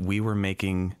think we were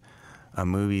making a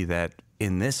movie that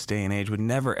in this day and age would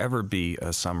never, ever be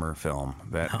a summer film,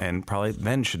 and probably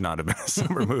then should not have been a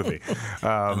summer movie.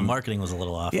 And the marketing was a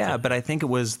little off. Yeah, but I think it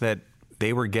was that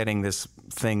they were getting this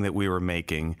thing that we were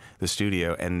making, the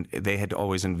studio, and they had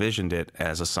always envisioned it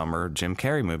as a summer Jim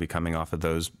Carrey movie coming off of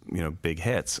those, big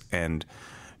hits. And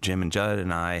Jim and Judd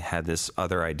and I had this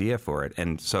other idea for it.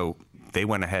 And so they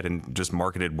went ahead and just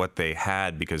marketed what they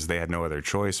had because they had no other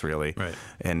choice, really. Right.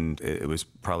 And it was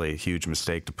probably a huge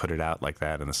mistake to put it out like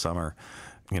that in the summer.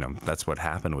 That's what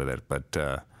happened with it.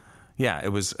 But yeah, it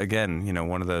was, again,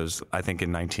 one of those, I think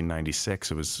in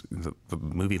 1996, it was, the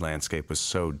movie landscape was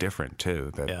so different,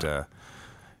 too, that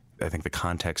I think the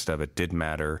context of it did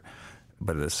matter.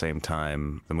 But at the same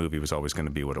time, the movie was always going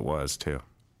to be what it was, too.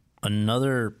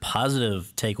 Another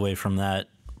positive takeaway from that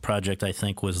project, I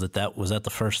think, was that was the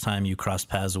first time you crossed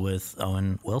paths with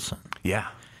Owen Wilson. Yeah.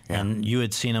 And you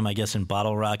had seen him, I guess, in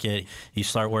Bottle Rocket. You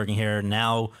start working here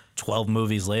now, 12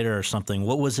 movies later or something.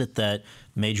 What was it that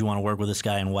made you want to work with this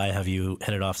guy, and why have you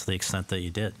hit it off to the extent that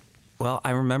you did? Well,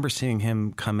 I remember seeing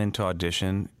him come into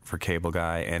audition for Cable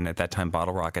Guy, and at that time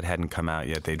Bottle Rocket hadn't come out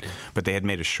yet. But they had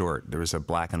made a short. There was a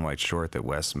black and white short that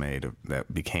Wes made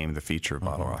that became the feature of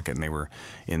Bottle Rocket, and they were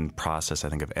in process, I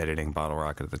think, of editing Bottle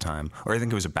Rocket at the time, or I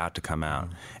think it was about to come out.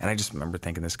 And I just remember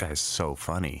thinking, this guy is so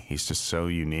funny. He's just so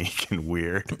unique and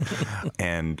weird.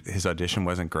 And his audition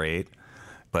wasn't great,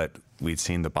 but we'd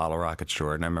seen the Bottle Rocket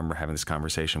short, and I remember having this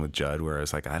conversation with Judd where I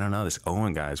was like, I don't know, this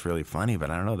Owen guy is really funny, but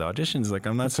I don't know, the audition's like,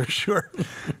 I'm not so sure.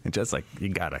 And Judd's like, you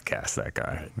gotta cast that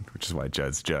guy, which is why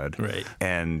Judd's Judd. Right.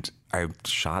 And I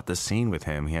shot this scene with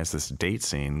him. He has this date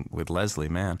scene with Leslie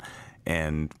Mann,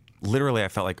 and literally I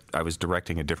felt like I was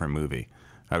directing a different movie.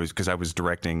 Because I was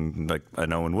directing like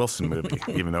an Owen Wilson movie,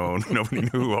 even though nobody knew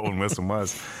who Owen Wilson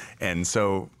was. And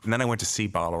then I went to see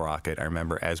Bottle Rocket, I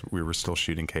remember, as we were still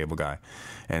shooting Cable Guy.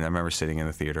 And I remember sitting in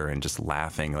the theater and just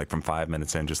laughing, like from 5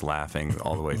 minutes in, just laughing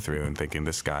all the way through and thinking,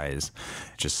 this guy is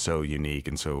just so unique.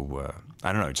 And so,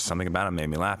 I don't know, just something about him made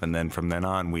me laugh. And then from then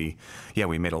on, we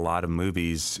made a lot of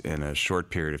movies in a short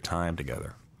period of time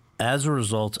together. As a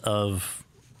result of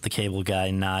the Cable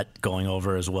Guy not going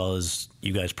over as well as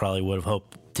you guys probably would have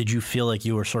hoped, did you feel like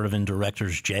you were sort of in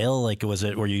director's jail? Like, was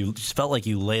it where you felt like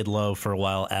you laid low for a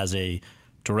while as a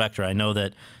director? I know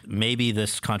that maybe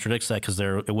this contradicts that, because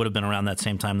it would have been around that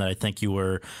same time that I think you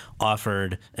were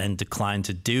offered and declined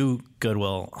to do Good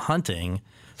Will Hunting,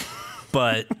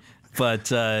 but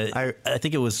I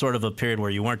think it was sort of a period where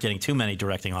you weren't getting too many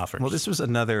directing offers. Well, this was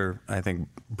another, I think,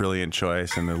 brilliant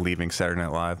choice in the leaving Saturday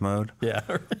Night Live mode. Yeah.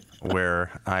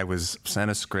 Where I was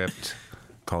sent a script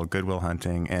called Good Will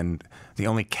Hunting, and the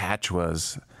only catch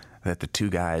was that the two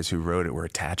guys who wrote it were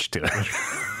attached to it.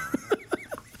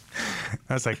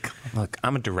 I was like, look,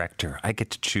 I'm a director. I get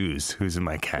to choose who's in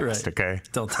my cast, right. Okay?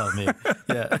 Don't tell me.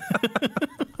 Yeah.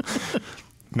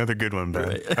 Another good one, Ben.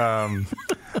 Right.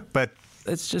 But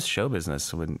it's just show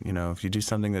business. When, if you do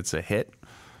something that's a hit,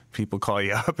 people call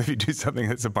you up. If you do something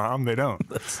that's a bomb, they don't.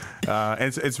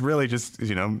 It's really just,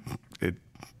 it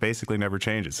basically never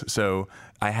changes. So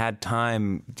I had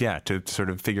time, to sort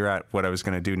of figure out what I was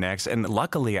going to do next. And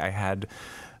luckily, I had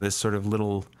this sort of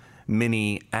little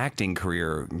mini acting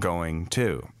career going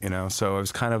too, So I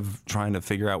was kind of trying to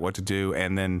figure out what to do,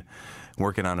 and then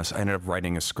working on I ended up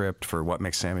writing a script for What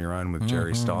Makes Sammy Run with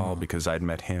Jerry Stahl, because I'd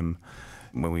met him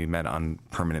when we met on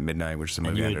Permanent Midnight, which is a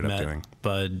movie I ended up doing.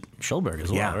 Bud Schulberg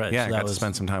as well, right? Yeah, so I got to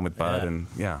spend some time with Bud, and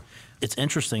It's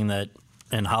interesting that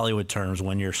in Hollywood terms,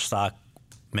 when your stock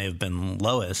may have been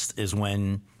lowest is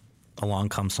when along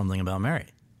comes Something About Mary.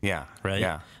 Yeah. Right?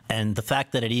 Yeah. And the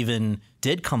fact that it even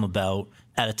did come about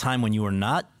at a time when you were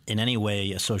not in any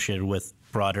way associated with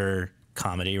broader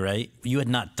comedy, right? You had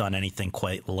not done anything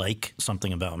quite like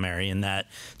Something About Mary in that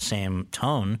same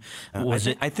tone.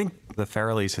 I think the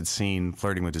Farrellys had seen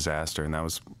Flirting with Disaster, and that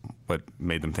was what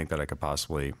made them think that I could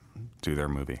possibly do their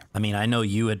movie. I mean, I know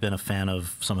you had been a fan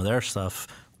of some of their stuff,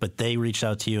 but they reached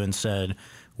out to you and said,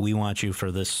 we want you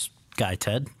for this guy,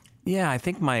 Ted. Yeah, I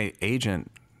think my agent,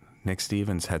 Nick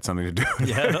Stevens, had something to do with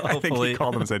it. Yeah, I think he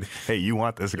called him and said, hey, you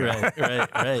want this guy.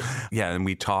 Right. Yeah, and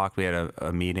we talked. We had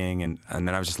a meeting, and then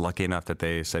I was just lucky enough that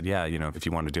they said, yeah, if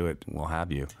you want to do it, we'll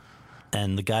have you.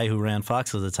 And the guy who ran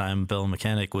Fox at the time, Bill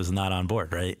Mechanic, was not on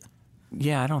board, right?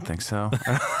 Yeah, I don't think so.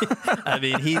 I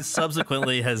mean, he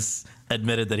subsequently has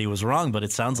admitted that he was wrong, but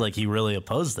it sounds like he really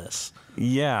opposed this.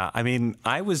 Yeah, I mean,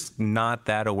 I was not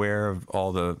that aware of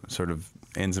all the sort of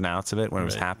ins and outs of it when it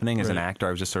was happening. As an actor,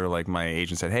 I was just sort of like, my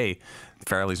agent said, hey,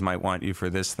 Farrelly's might want you for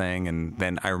this thing. And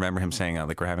then I remember him saying,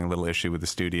 like, we're having a little issue with the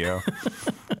studio.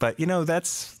 But,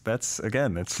 that's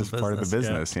again, that's just part of the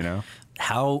business,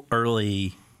 How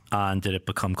early on did it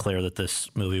become clear that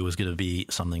this movie was going to be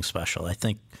something special? I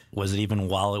think, was it even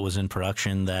while it was in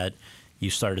production that you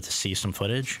started to see some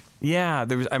footage? Yeah,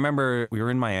 I remember we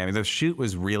were in Miami. The shoot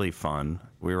was really fun.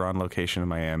 We were on location in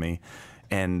Miami.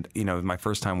 And, my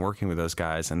first time working with those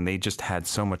guys, and they just had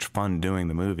so much fun doing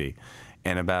the movie.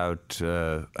 And about,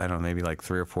 I don't know, maybe like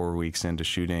 3 or 4 weeks into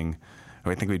shooting,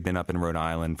 I think we'd been up in Rhode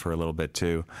Island for a little bit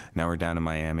too. Now we're down in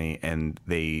Miami, and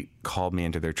they called me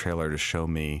into their trailer to show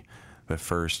me the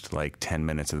first 10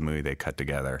 minutes of the movie they cut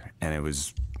together. And it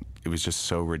was just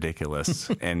so ridiculous.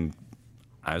 And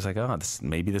I was like, oh,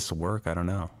 maybe this will work. I don't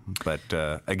know. But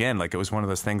again, it was one of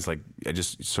those things, I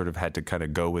just sort of had to kind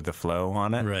of go with the flow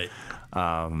on it. Right.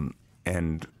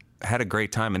 And had a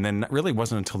great time. And then it really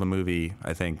wasn't until the movie,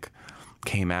 I think,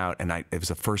 came out, and it was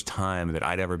the first time that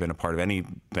I'd ever been a part of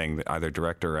anything, either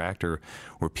director or actor,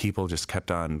 where people just kept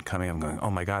on coming up and going,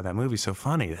 oh my God, that movie's so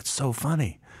funny. That's so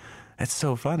funny. It's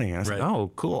so funny. And I was like,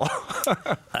 oh, cool.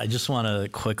 I just want to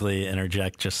quickly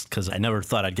interject, just because I never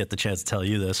thought I'd get the chance to tell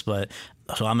you this, but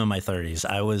so I'm in my 30s.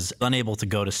 I was unable to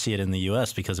go to see it in the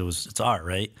U.S. because it's art,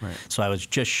 right? So I was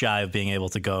just shy of being able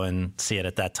to go and see it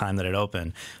at that time that it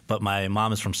opened. But my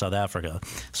mom is from South Africa,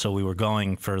 so we were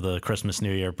going for the Christmas,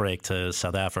 New Year break to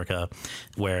South Africa,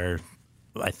 where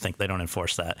I think they don't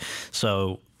enforce that.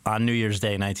 So on New Year's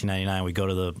Day, 1999, we go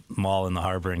to the mall in the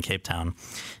harbor in Cape Town,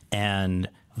 and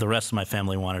the rest of my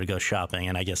family wanted to go shopping,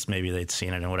 and I guess maybe they'd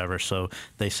seen it and whatever. So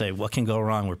they say, what can go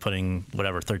wrong? We're putting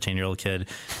 13-year-old kid,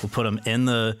 we'll put him in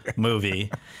the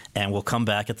movie, and we'll come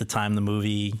back at the time the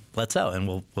movie lets out,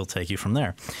 and we'll take you from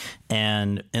there.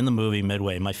 And in the movie,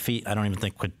 midway, my feet, I don't even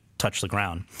think could touch the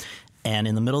ground. And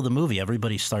in the middle of the movie,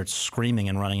 everybody starts screaming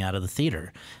and running out of the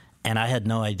theater. And I had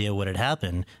no idea what had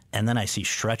happened. And then I see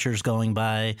stretchers going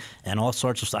by and all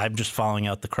sorts of stuff. I'm just following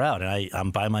out the crowd. And I'm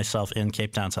by myself in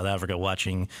Cape Town, South Africa,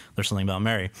 watching There's Something About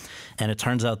Mary. And it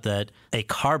turns out that a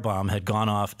car bomb had gone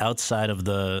off outside of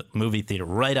the movie theater,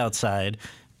 right outside.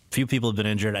 Few people have been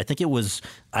injured. I think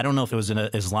I don't know if it was an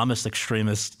Islamist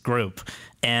extremist group.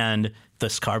 And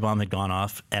this car bomb had gone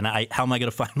off, and how am I going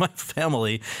to find my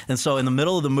family? And so in the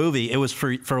middle of the movie, it was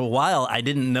for a while, I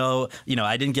didn't know,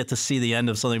 I didn't get to see the end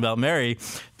of Something About Mary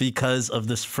because of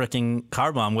this freaking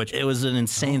car bomb, which it was an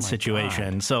insane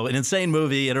situation. God. So an insane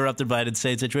movie interrupted by an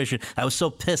insane situation. I was so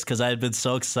pissed because I had been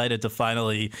so excited to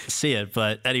finally see it.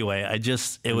 But anyway,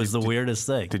 it was the weirdest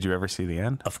thing. Did you ever see the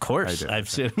end? Of course. I've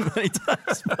seen it many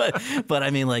times. But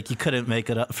I mean, you couldn't make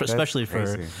it up, especially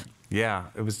for... Yeah,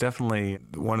 it was definitely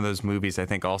one of those movies, I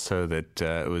think, also that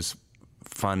it was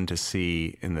fun to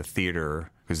see in the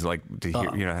theater, because to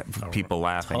hear people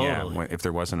laughing. Totally. Yeah, if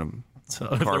there wasn't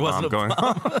a car bomb going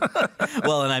on.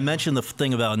 Well, and I mentioned the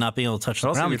thing about not being able to touch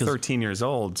the ground because you're 13 years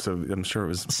old, so I'm sure it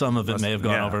was... Some of it may have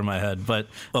gone over my head. But,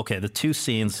 okay, the two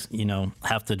scenes,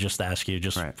 have to just ask you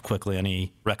quickly,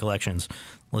 any recollections.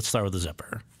 Let's start with the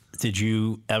zipper. Did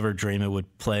you ever dream it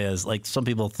would play as, some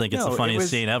people think it's the funniest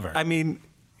scene ever? I mean...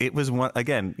 It was one,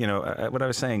 again, what I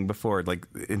was saying before,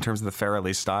 in terms of the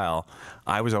Farrelly style,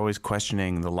 I was always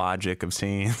questioning the logic of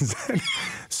scenes.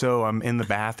 So I'm in the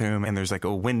bathroom, and there's a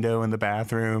window in the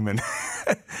bathroom, and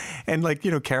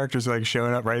characters are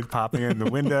showing up, right, popping in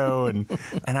the window, and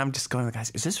I'm just going,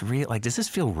 guys, is this real? Does this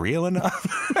feel real enough?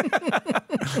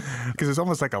 Because it's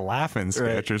almost like a laughing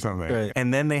sketch or something. Right.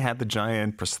 And then they had the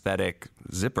giant prosthetic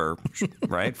zipper,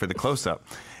 right, for the close-up.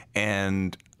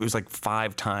 And it was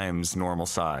 5 times normal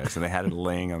size, and they had it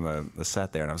laying on the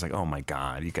set there. And I was like, oh, my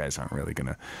God, you guys aren't really going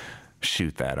to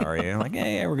shoot that, are you? And I'm like,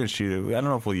 yeah, we're going to shoot it. I don't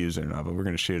know if we'll use it or not, but we're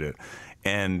going to shoot it.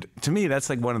 And to me, that's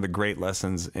one of the great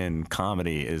lessons in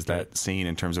comedy is that scene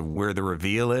in terms of where the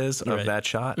reveal is of that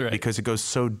shot, because it goes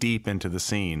so deep into the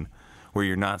scene where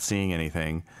you're not seeing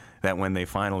anything, that when they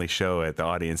finally show it, the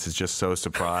audience is just so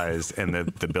surprised, and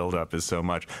the buildup is so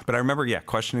much. But I remember,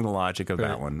 questioning the logic of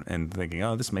that one and thinking,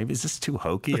 oh, is this too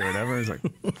hokey or whatever? It's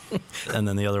And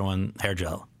then the other one, hair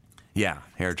gel. Yeah,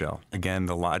 hair gel. Again,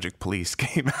 the logic police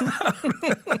came out.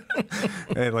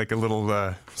 They had a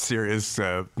little serious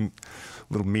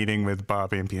little meeting with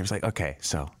Bobby and Peter. It's okay,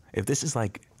 so if this is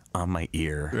on my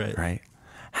ear, right?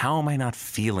 How am I not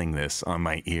feeling this on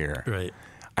my ear? Right.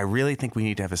 I really think we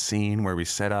need to have a scene where we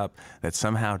set up that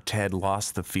somehow Ted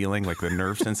lost the feeling, the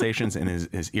nerve sensations in his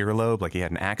earlobe, he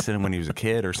had an accident when he was a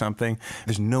kid or something.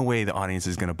 There's no way the audience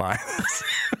is going to buy this.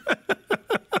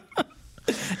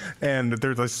 And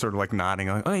they're just sort of like nodding,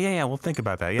 like, oh, yeah, we'll think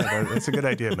about that. Yeah, that's a good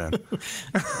idea, man.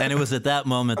 And it was at that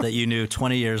moment that you knew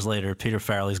 20 years later, Peter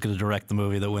Farrelly's going to direct the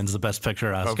movie that wins the Best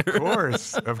Picture Oscar.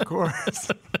 Of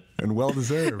course. And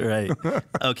well-deserved. Right.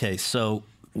 Okay, so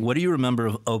what do you remember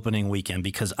of opening weekend?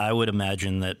 Because I would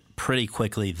imagine that pretty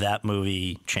quickly that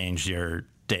movie changed your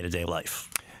day-to-day life.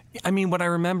 I mean, what I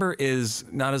remember is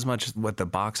not as much what the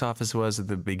box office was at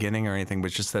the beginning or anything,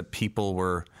 but just that people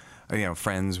were,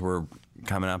 friends were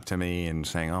coming up to me and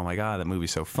saying, oh my God, that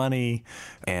movie's so funny.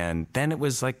 And then it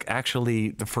was like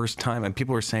actually the first time, and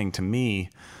people were saying to me,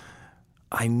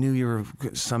 I knew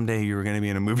someday you were going to be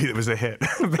in a movie that was a hit,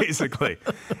 basically.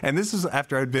 And this was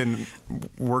after I'd been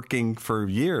working for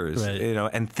years, right.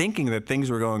 And thinking that things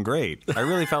were going great. I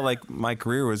really felt like my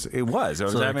career was. I was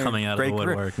so having coming a out great of the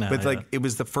career. woodwork now. But like it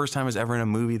was the first time I was ever in a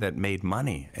movie that made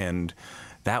money, and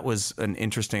that was an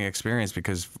interesting experience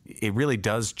because it really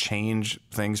does change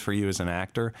things for you as an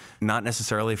actor, not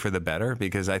necessarily for the better,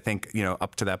 because I think,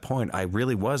 up to that point, I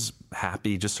really was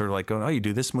happy just sort of like going, oh, you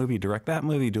do this movie, you direct that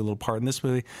movie, you do a little part in this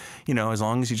movie, as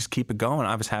long as you just keep it going,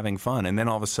 I was having fun. And then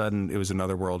all of a sudden it was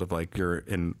another world of like you're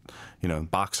in,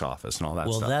 box office and all that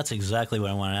stuff. Well, that's exactly what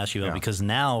I want to ask you about, because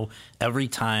now every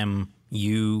time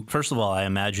first of all, I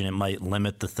imagine it might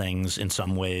limit the things in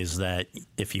some ways that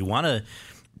if you want to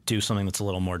do something that's a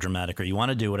little more dramatic or you want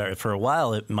to do whatever. For a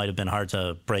while, it might have been hard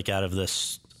to break out of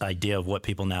this idea of what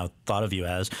people now thought of you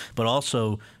as. But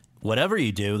also, whatever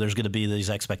you do, there's going to be these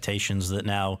expectations that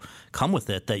now come with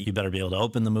it that you better be able to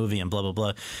open the movie and blah, blah,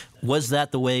 blah. Was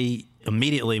that the way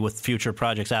immediately with future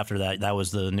projects after that? That was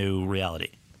the new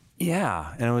reality?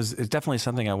 Yeah. And it's definitely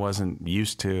something I wasn't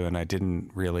used to, and I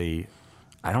don't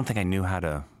think I knew how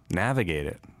to navigate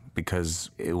it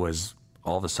because it was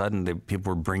all of a sudden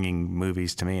people were bringing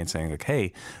movies to me and saying like,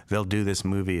 hey, they'll do this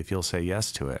movie if you'll say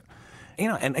yes to it.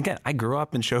 And again, I grew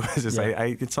up in show business. Yeah.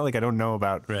 It's not like I don't know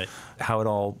about how it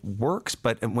all works,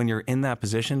 but when you're in that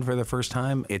position for the first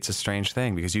time, it's a strange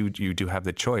thing because you do have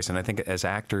the choice. And I think as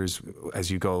actors,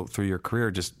 as you go through your career,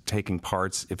 just taking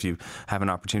parts, if you have an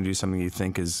opportunity to do something you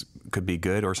think could be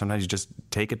good, or sometimes you just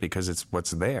take it because it's what's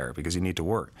there, because you need to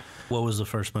work. What was the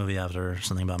first movie after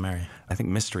Something About Mary? I think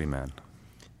Mystery Men.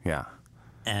 Yeah.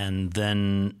 And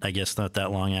then I guess not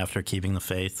that long after Keeping the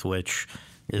Faith, which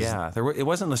is... Yeah, it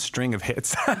wasn't a string of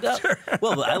hits after.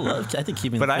 Well, I think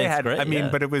Keeping the Faith's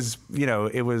great. But it was,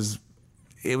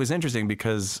 it was interesting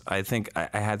because I think I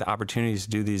had the opportunities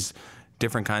to do these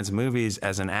different kinds of movies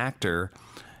as an actor,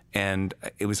 and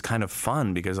it was kind of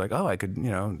fun because like, oh, I could,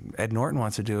 Ed Norton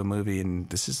wants to do a movie and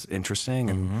this is interesting.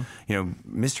 And,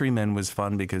 Mystery Men was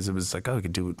fun because it was like, oh, we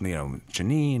could do,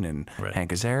 Janine and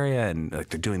Hank Azaria, and like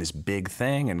they're doing this big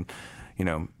thing and,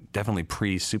 definitely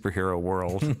pre-superhero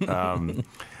world.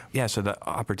 So the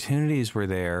opportunities were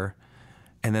there.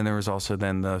 And then there was also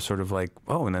then the sort of like,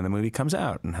 oh, and then the movie comes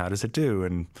out and how does it do?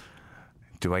 And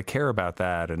do I care about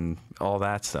that? And all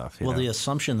that stuff. Well, the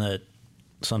assumption that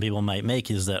some people might make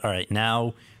is that, all right,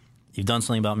 now you've done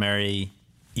Something About Mary,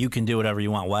 you can do whatever you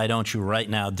want. Why don't you right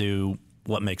now do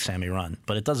What Makes Sammy Run?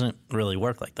 But it doesn't really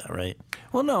work like that, right?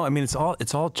 Well, no, I mean, it's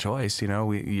all choice,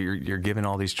 you're given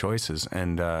all these choices.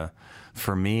 And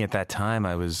for me at that time,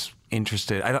 I was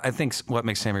interested. I think What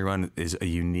Makes Sammy Run is a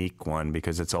unique one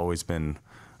because it's always been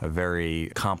a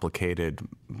very complicated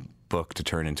book to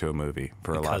turn into a movie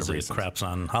for a lot of reasons. Because it craps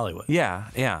on Hollywood. Yeah.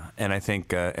 And I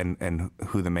think, and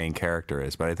who the main character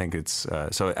is. But I think it's,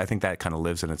 so I think that kind of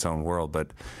lives in its own world. But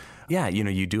yeah,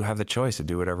 you do have the choice to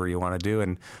do whatever you want to do.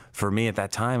 And for me at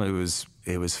that time,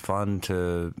 it was fun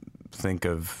to think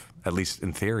of, at least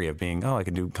in theory, of being, I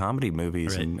can do comedy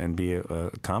movies and be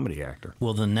a comedy actor.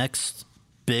 Well, the next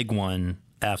big one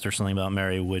after Something About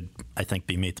Mary would, I think,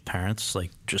 be Meet the Parents,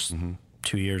 like just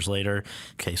 2 years later,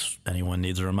 in case anyone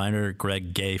needs a reminder,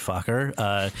 Greg Gay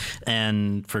Fokker,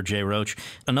 and for Jay Roach.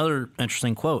 Another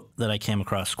interesting quote that I came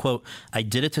across, quote, I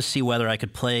did it to see whether I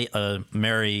could play a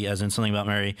Mary, as in Something About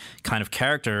Mary, kind of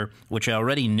character, which I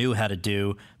already knew how to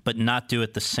do, but not do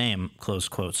it the same, close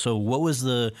quote. So what was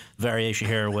the variation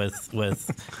here with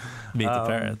Meet the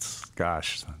Parents?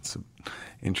 Gosh, that's an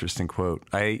interesting quote.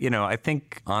 I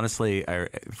think, honestly,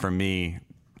 for me,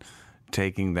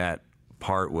 taking that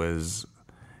part was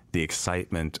the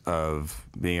excitement of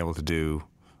being able to do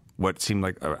what seemed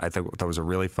like I thought that was a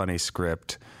really funny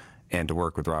script, and to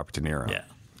work with Robert De Niro. Yeah.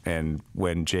 And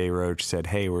when Jay Roach said,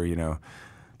 "Hey,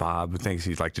 Bob thinks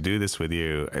he'd like to do this with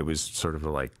you," it was sort of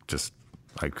like just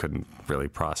I couldn't really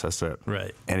process it.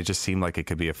 Right. And it just seemed like it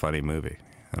could be a funny movie.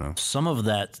 Some of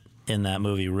that in that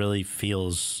movie really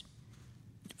feels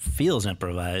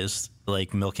improvised,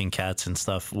 like milking cats and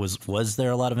stuff. Was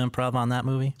there a lot of improv on that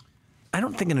movie? I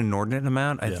don't think an inordinate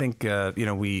amount. I Yeah. think,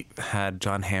 we had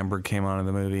John Hamburg came on in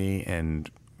the movie and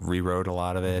rewrote a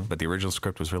lot of it, but the original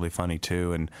script was really funny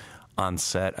too. And on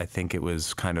set, I think it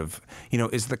was kind of,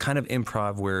 is the kind of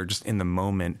improv where just in the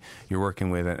moment you're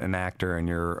working with an actor and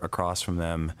you're across from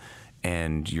them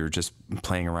and you're just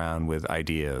playing around with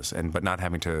ideas but not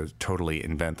having to totally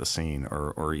invent the scene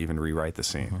or even rewrite the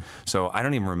scene. So I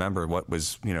don't even remember what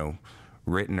was,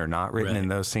 written or not written in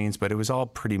those scenes, but it was all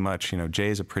pretty much,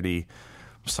 Jay's a pretty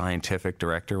scientific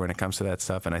director when it comes to that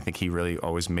stuff, and I think he really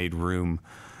always made room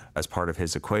as part of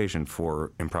his equation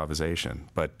for improvisation,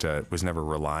 but was never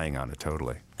relying on it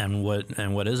totally. And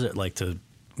what is it like to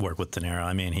work with Dannemora?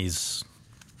 I mean, he's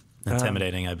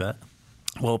intimidating, I bet.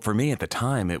 Well, for me at the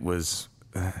time, it was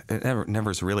it never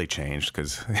has really changed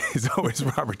because he's always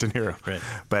Robert De Niro. Right.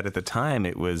 But at the time,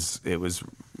 it was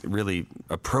really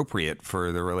appropriate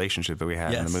for the relationship that we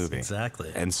had in the movie.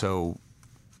 Exactly. And so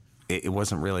it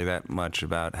wasn't really that much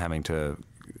about having to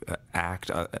act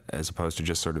as opposed to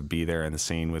just sort of be there in the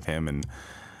scene with him. And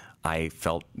I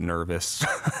felt nervous.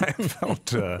 I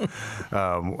felt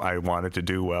I wanted to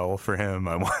do well for him.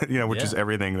 Which is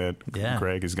everything that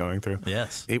Greg is going through.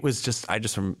 Yes. It was just, I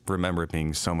just remember it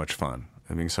being so much fun.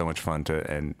 It being so much fun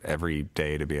and every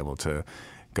day to be able to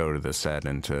go to the set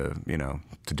and to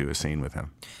do a scene with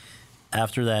him.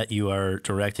 After that, you are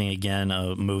directing again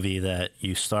a movie that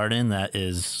you starred in that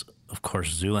is, of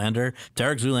course, Zoolander.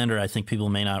 Derek Zoolander, I think people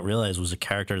may not realize, was a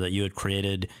character that you had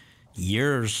created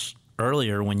years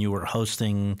earlier when you were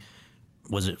hosting,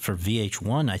 was it for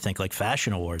VH1, I think, like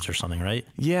Fashion Awards or something, right?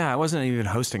 Yeah, I wasn't even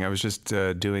hosting. I was just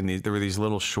doing these. There were these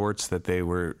little shorts that they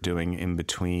were doing in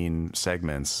between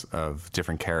segments of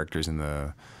different characters in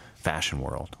the fashion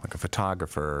world, like a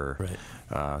photographer,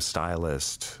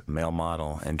 stylist, male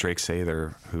model, and Drake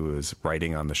Sather, who was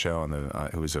writing on the show,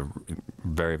 who was a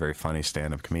very, very funny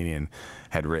stand-up comedian,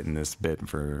 had written this bit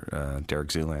for Derek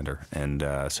Zoolander.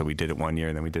 And so we did it one year,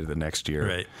 and then we did it the next year.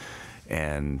 Right.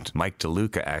 And Mike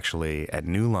DeLuca actually at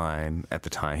New Line at the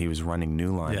time, he was running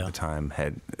New Line at the time,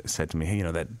 had said to me, hey,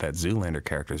 that Zoolander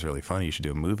character is really funny. You should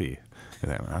do a movie.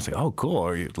 And I was like, oh,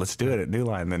 cool. Let's do it at New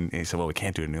Line. And then he said, well, we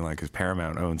can't do it at New Line because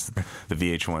Paramount owns the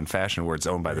VH1 Fashion Awards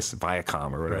owned by this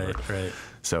Viacom or whatever. Right.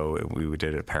 So we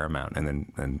did it at Paramount.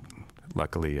 And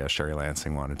luckily, Sherry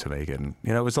Lansing wanted to make it. And,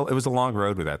 it was a long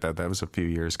road with that. That was a few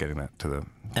years getting that to the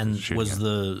And shooting.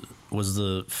 was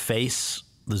the face,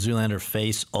 the Zoolander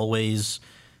face, always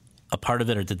a part of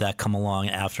it, or did that come along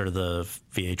after the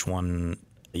VH1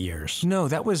 years? No,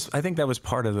 I think that was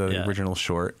part of the original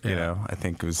short. I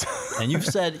think it was. And you've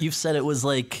said it was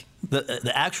like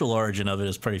the actual origin of it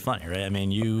is pretty funny, right? I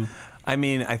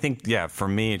mean, I think for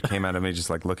me it came out of me just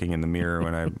like looking in the mirror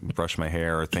when I brushed my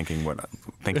hair or thinking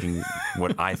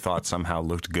what I thought somehow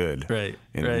looked good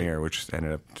in the mirror, which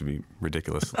ended up to be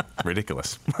ridiculous.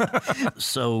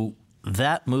 So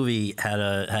that movie had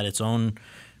its own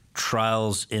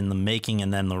trials in the making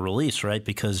and then the release, right?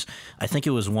 Because I think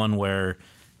it was one where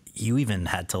you even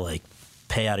had to like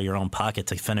pay out of your own pocket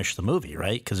to finish the movie,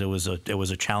 right? Because it was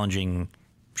a challenging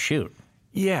shoot.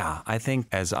 Yeah, I think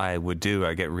as I would do,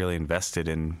 I get really invested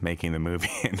in making the movie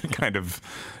and kind of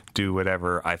do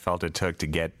whatever I felt it took to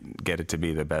get it to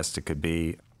be the best it could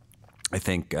be. I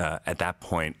think at that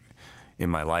point in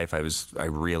my life, I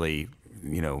really,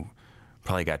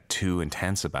 probably got too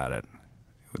intense about it.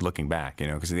 Looking back,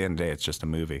 because at the end of the day, it's just a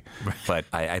movie. Right. But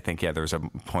I think, there was a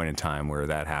point in time where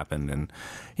that happened. And,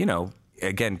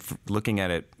 again, looking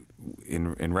at it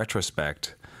in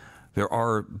retrospect, there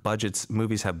are budgets.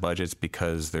 Movies have budgets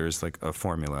because there's like a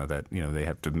formula that, they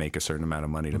have to make a certain amount of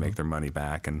money to make their money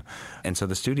back. And so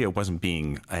the studio wasn't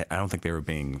being, I don't think they were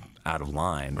being out of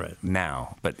line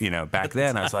now. But, back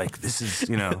then I was like, this is,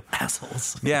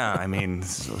 assholes. Yeah, I mean,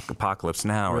 this is like Apocalypse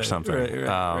Now or something.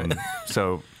 Right.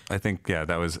 So I think, that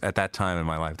was at that time in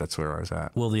my life, that's where I was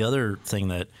at. Well, the other thing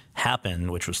that happened,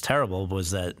 which was terrible,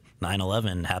 was that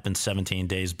 9/11 happened 17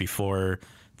 days before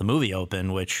the movie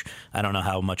opened, which I don't know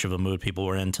how much of a mood people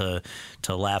were in to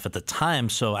laugh at the time.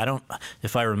 So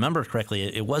if I remember correctly,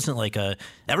 it wasn't like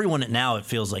everyone now, it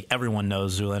feels like everyone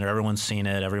knows Zoolander, everyone's seen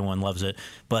it, everyone loves it.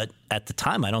 But at the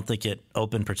time, I don't think it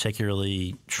opened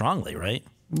particularly strongly, right?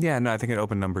 Yeah, no, I think it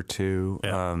opened number 2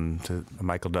 to a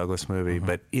Michael Douglas movie.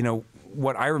 But,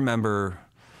 what I remember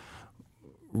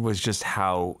was just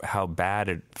how bad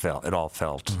it all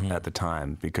felt at the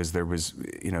time, because there was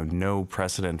no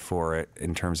precedent for it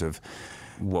in terms of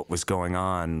what was going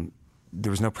on. There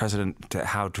was no precedent to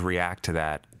how to react to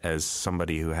that as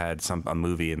somebody who had a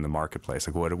movie in the marketplace.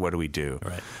 Like, what do we do?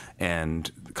 Right.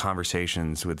 And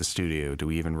conversations with the studio. Do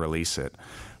we even release it?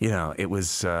 It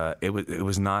was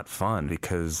not fun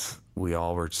because we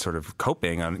all were sort of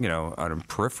coping on a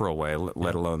peripheral way,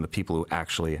 let alone the people who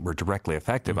actually were directly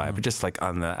affected by it. But just like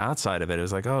on the outside of it, it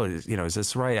was like, oh, is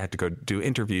this right? I had to go do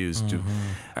interviews.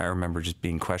 I remember just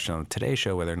being questioned on the Today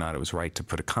Show whether or not it was right to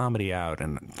put a comedy out,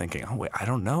 and thinking, oh, wait, I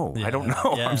don't know. I don't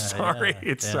know. I'm sorry.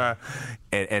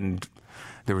 And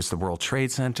there was the World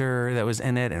Trade Center that was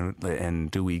in it,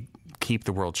 and do we keep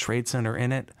the World Trade Center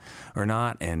in it or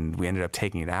not? And we ended up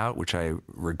taking it out, which I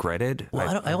regretted.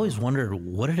 Well, I always wondered,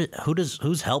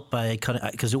 who's helped by cutting,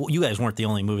 because you guys weren't the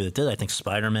only movie that did. I think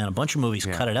Spider-Man, a bunch of movies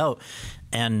cut it out,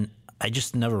 and I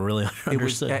just never really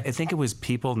understood. I think it was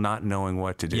people not knowing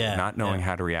what to do, not knowing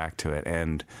how to react to it.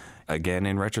 And again,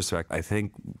 in retrospect, I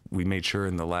think we made sure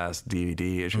in the last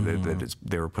DVD issue that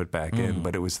they were put back in,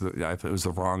 but it was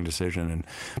the wrong decision.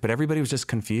 But everybody was just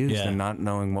confused and not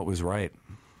knowing what was right.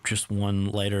 Just one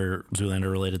lighter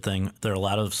Zoolander-related thing. There are a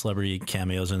lot of celebrity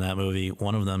cameos in that movie.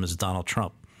 One of them is Donald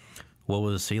Trump. What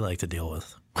was he like to deal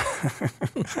with?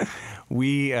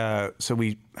 We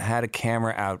had a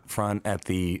camera out front at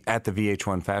the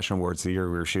VH1 Fashion Awards the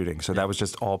year we were shooting. So that was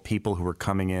just all people who were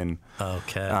coming in.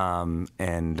 Okay.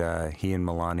 And he and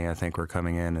Melania, I think, were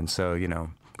coming in. And so,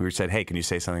 we said, hey, can you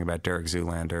say something about Derek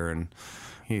Zoolander? And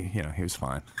he was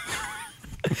fine.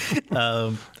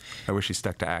 I wish he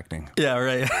stuck to acting. Yeah,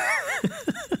 right.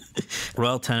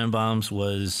 Royal Tenenbaums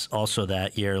was also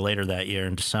later that year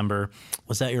in December.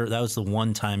 Was that that was the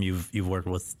one time you've worked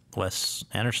with Wes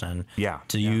Anderson? Yeah.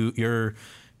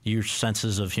 Your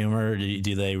senses of humor,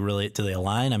 do they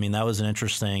align? I mean, that was an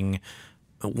interesting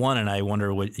one, and I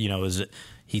wonder what, is it,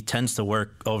 he tends to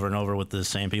work over and over with the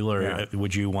same people, or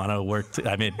would you want to work?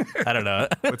 I mean, I don't know.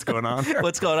 What's going on there?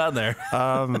 What's going on there?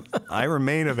 I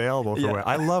remain available for Wes.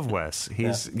 I love Wes.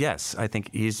 I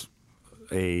think he's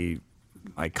a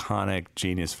iconic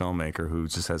genius filmmaker who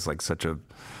just has like such a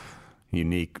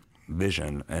unique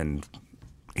vision, and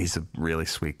he's a really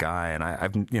sweet guy. And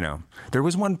I've there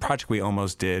was one project we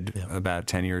almost did about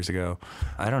 10 years ago.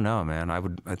 I don't know, man.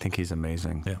 I think he's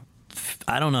amazing. Yeah.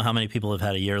 I don't know how many people have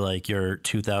had a year like your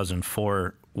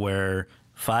 2004, where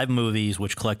 5 movies,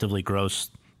 which collectively grossed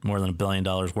more than $1 billion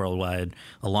worldwide,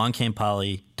 Along Came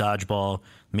Polly, Dodgeball,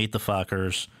 Meet the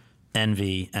Fockers,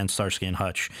 Envy, and Starsky and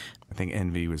Hutch. I think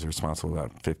Envy was responsible for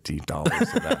about $50 of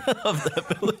that. Of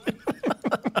that billion.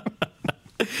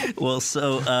 Well,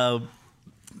 so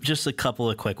just a couple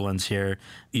of quick ones here.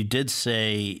 You did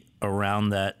say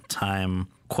around that time,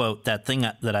 quote, that thing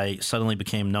that I suddenly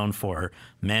became known for,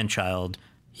 man-child,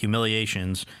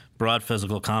 humiliations, broad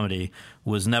physical comedy,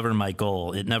 was never my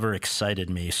goal. It never excited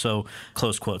me. So,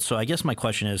 close quote. So I guess my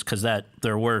question is, because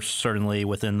there were certainly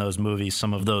within those movies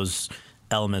some of those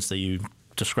elements that you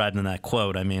described in that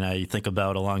quote. I mean, I think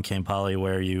about Along Came Polly,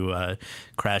 where you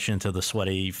crash into the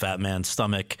sweaty fat man's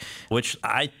stomach, which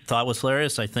I thought was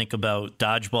hilarious. I think about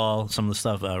Dodgeball, some of the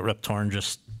stuff, Rip Torn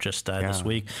just died this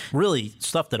week. Really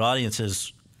stuff that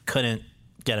audiences couldn't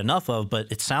get enough of,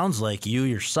 but it sounds like you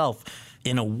yourself,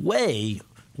 in a way,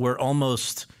 were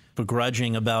almost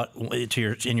begrudging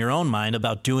in your own mind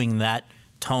about doing that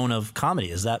tone of comedy.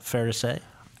 Is that fair to say?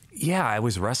 Yeah, I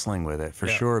was wrestling with it for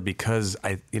sure, because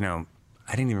I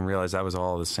didn't even realize that was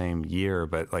all the same year,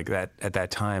 but like that at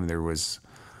that time there was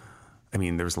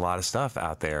a lot of stuff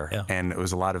out there, and it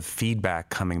was a lot of feedback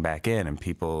coming back in, and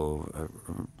people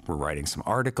were writing some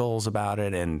articles about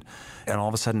it, and all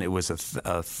of a sudden it was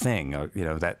a thing,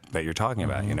 that you're talking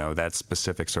about, that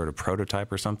specific sort of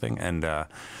prototype or something, and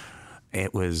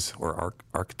it was, or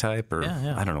archetype, or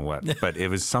I don't know what, but it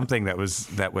was something that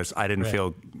was I didn't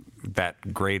feel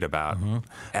that great about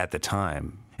at the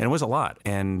time. And it was a lot.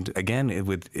 And again,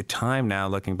 with time now,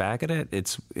 looking back at it,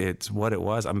 it's what it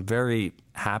was. I'm very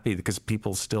happy because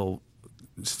people still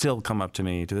come up to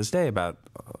me to this day about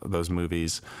those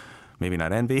movies. Maybe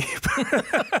not Envy,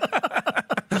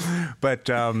 but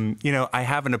I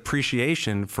have an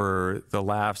appreciation for the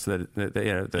laughs that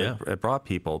it brought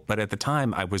people. But at the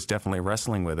time, I was definitely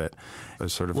wrestling with it. I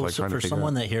was sort of trying to figure out. For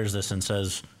someone that hears this and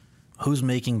says, who's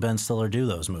making Ben Stiller do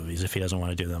those movies if he doesn't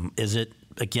want to do them? Is it,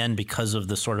 again, because of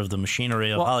the sort of the machinery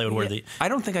of Hollywood? I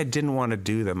don't think I didn't want to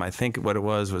do them. I think what it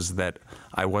was that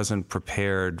I wasn't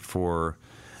prepared for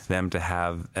them to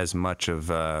have as much of,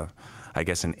 I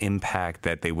guess, an impact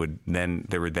that there would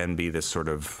then be this sort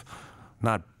of,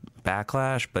 not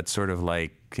backlash, but sort of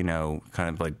like, kind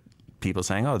of like people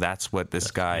saying, oh, that's what this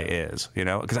guy is,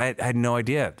 because I had no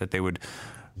idea that they would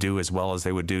do as well as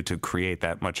they would do to create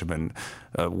that much of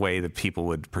a way that people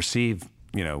would perceive,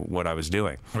 what I was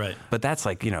doing. Right. But that's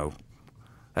like,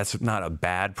 That's not a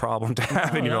bad problem to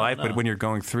have in your life, but when you're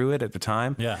going through it at the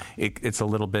time, it's a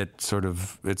little bit sort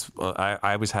of,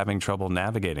 I was having trouble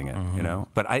navigating it, you know,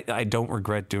 but I don't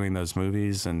regret doing those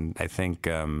movies. And I think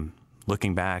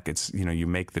looking back, it's, you know, you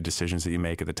make the decisions that you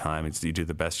make at the time. You do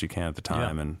the best you can at the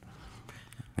time. And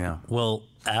Well,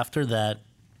 after that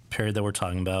period that we're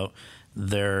talking about,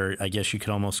 I guess you could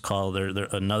almost call there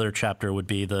another chapter would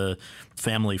be the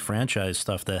family franchise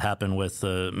stuff that happened with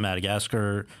the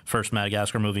first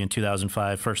Madagascar movie in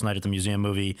 2005, First Night at the Museum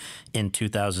movie in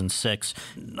 2006.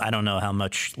 I don't know how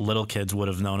much little kids would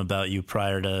have known about you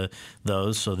prior to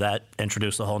those, so that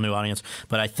introduced a whole new audience.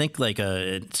 But I think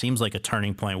it seems like a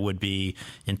turning point would be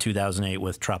in 2008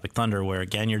 with Tropic Thunder, where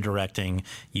again you're directing,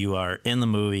 you are in the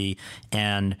movie,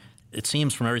 and it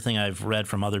seems from everything I've read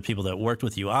from other people that worked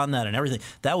with you on that and everything,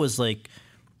 that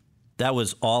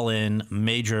was all in,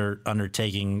 major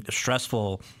undertaking,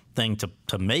 stressful thing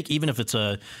to make, even if it's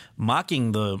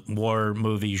mocking the war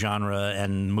movie genre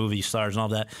and movie stars and all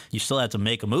that, you still had to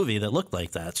make a movie that looked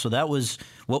like that. So that was,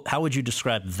 how would you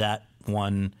describe that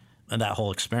one and that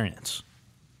whole experience?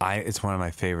 It's one of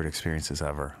my favorite experiences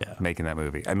ever, making that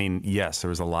movie. I mean, yes, there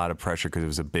was a lot of pressure because it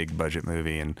was a big budget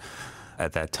movie, and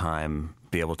at that time,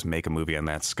 be able to make a movie on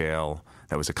that scale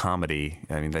that was a comedy,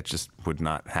 I mean, that just would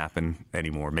not happen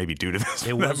anymore, maybe due to this.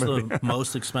 It was the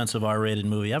most expensive R-rated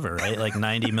movie ever, right? Like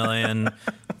 $90 million.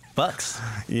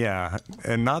 Yeah,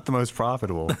 and not the most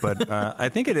profitable, but I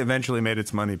think it eventually made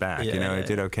its money back. It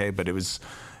did okay, but it was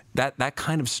that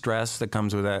kind of stress that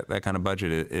comes with that kind of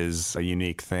budget is a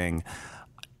unique thing.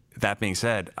 That being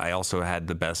said, I also had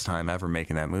the best time ever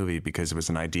making that movie because it was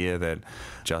an idea that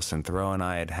Justin Theroux and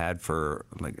I had for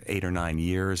like 8 or 9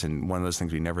 years, and one of those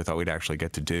things we never thought we'd actually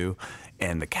get to do.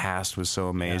 And the cast was so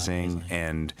amazing,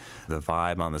 and the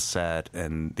vibe on the set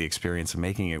and the experience of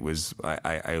making it was,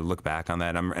 I look back on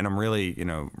that, and I'm really,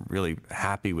 really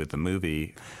happy with the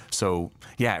movie. So,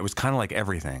 yeah, it was kind of like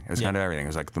everything. It was kind of everything. It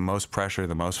was like the most pressure,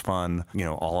 the most fun,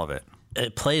 all of it.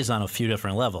 It plays on a few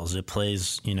different levels. It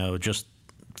plays, just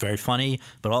very funny,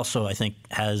 but also I think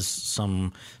has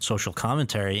some social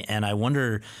commentary. And I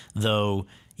wonder, though,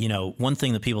 one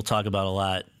thing that people talk about a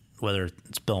lot, whether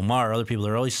it's Bill Maher or other people,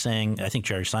 are always saying, I think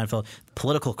Jerry Seinfeld,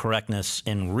 political correctness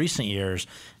in recent years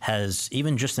has,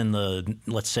 even just in the,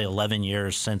 let's say, 11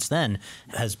 years since then,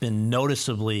 has been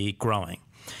noticeably growing.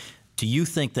 Do you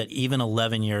think that even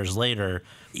 11 years later,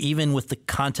 even with the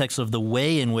context of the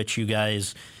way in which you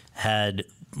guys had,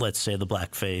 let's say, the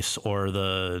blackface or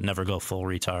the never go full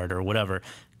retard or whatever,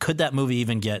 could that movie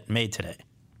even get made today?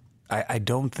 I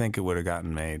don't think it would have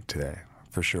gotten made today,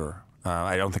 for sure.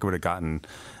 I don't think it would have gotten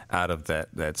out of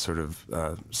that sort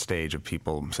of stage of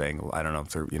people saying, well, I don't know if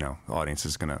the audience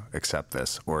is going to accept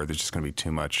this, or there's just going to be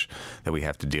too much that we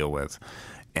have to deal with.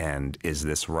 And is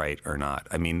this right or not?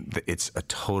 I mean, it's a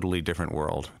totally different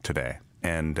world today.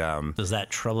 And does that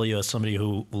trouble you as somebody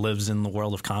who lives in the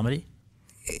world of comedy?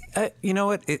 You know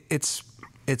what? It's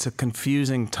a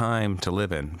confusing time to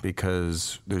live in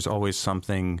because there's always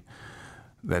something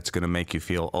that's going to make you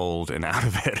feel old and out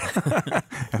of it.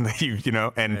 And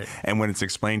right. And when it's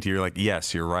explained to you, you're like,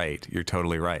 yes, you're right. You're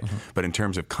totally right. Mm-hmm. But in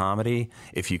terms of comedy,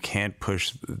 if you can't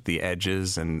push the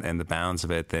edges and the bounds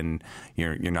of it, then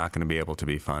you're not going to be able to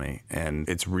be funny. And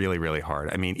it's really, really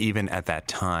hard. I mean, even at that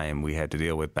time, we had to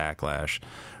deal with backlash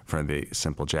from the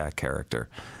Simple Jack character.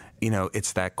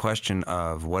 It's that question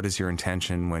of what is your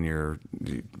intention when you're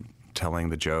telling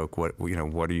the joke? What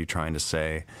are you trying to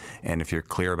say? And if you're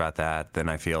clear about that, then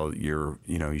I feel you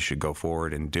should go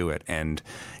forward and do it. And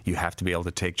you have to be able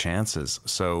to take chances.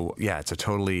 So yeah, it's a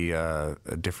totally a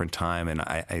different time. And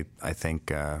I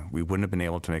think we wouldn't have been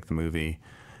able to make the movie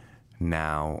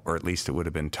now, or at least it would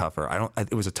have been tougher.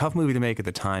 It was a tough movie to make at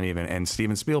the time, even. And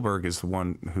Steven Spielberg is the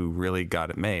one who really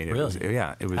got it made. It was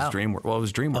DreamWorks. Well, it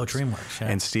was DreamWorks. Oh, DreamWorks. Yeah.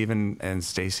 And Steven and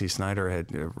Stacey Snider had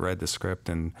read the script,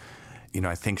 and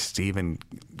I think Steven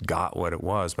got what it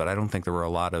was, but I don't think there were a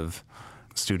lot of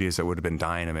studios that would have been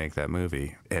dying to make that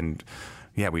movie. And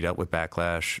yeah, we dealt with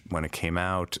backlash when it came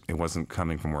out. It wasn't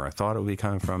coming from where I thought it would be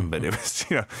coming from, but it was,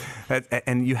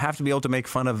 and you have to be able to make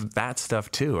fun of that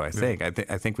stuff too. I think.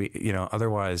 I think we,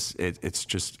 otherwise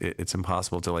it's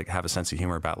impossible to like have a sense of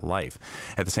humor about life.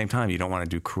 At the same time, you don't want to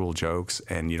do cruel jokes,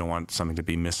 and you don't want something to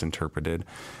be misinterpreted.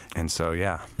 And so,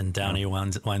 yeah. And Downey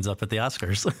winds up at the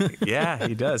Oscars. Yeah,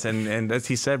 he does. And as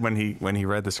he said when he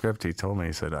read the script, he told me,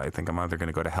 he said, I think I'm either going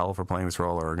to go to hell for playing this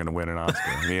role or going to win an Oscar.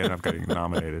 And he ended up getting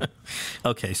nominated.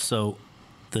 Okay, so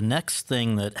the next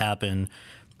thing that happened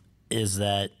is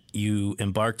that you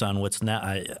embarked on what's now,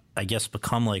 I guess,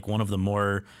 become like one of the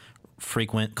more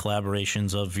frequent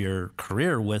collaborations of your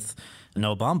career with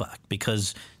Noah Baumbach,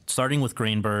 because starting with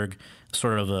Greenberg,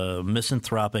 sort of a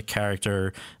misanthropic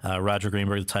character, Roger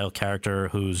Greenberg, the title character,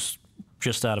 who's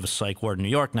just out of a psych ward in New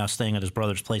York, now staying at his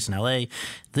brother's place in L.A.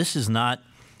 This is not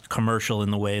commercial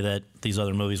in the way that these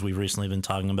other movies we've recently been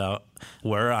talking about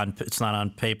were. It's not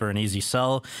on paper an easy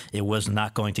sell. It was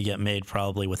not going to get made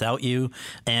probably without you,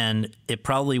 and it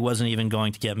probably wasn't even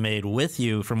going to get made with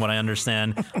you, from what I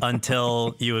understand,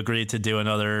 until you agreed to do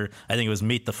another, I think it was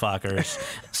Meet the Fockers.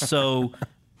 So,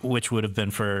 which would have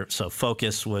been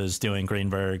Focus was doing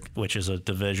Greenberg, which is a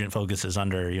division. Focus is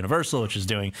under Universal, which is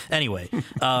doing, anyway.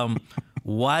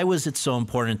 Why was it so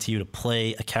important to you to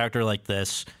play a character like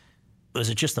this? Was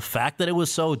it just the fact that it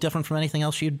was so different from anything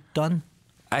else you'd done?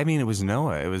 I mean, it was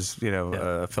Noah. It was,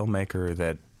 a filmmaker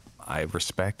that I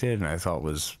respected and I thought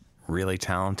was really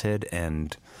talented.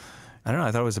 And I don't know,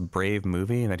 I thought it was a brave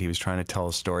movie and that he was trying to tell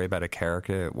a story about a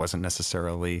character that wasn't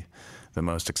necessarily the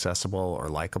most accessible or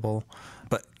likable.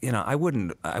 But, I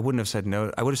wouldn't have said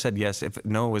no. I would have said yes. If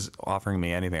Noah was offering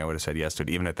me anything, I would have said yes to it,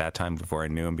 even at that time before I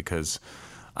knew him, because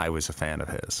I was a fan of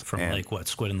his. From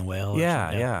Squid and the Whale?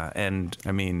 Yeah. And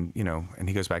I mean, and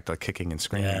he goes back to kicking and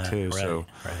screaming too. Right, so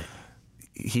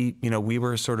right. we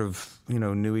were sort of,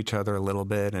 knew each other a little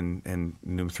bit and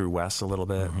knew through Wes a little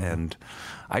bit. Mm-hmm. And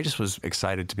I just was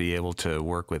excited to be able to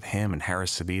work with him, and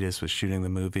Harris Savides was shooting the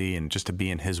movie, and just to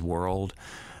be in his world.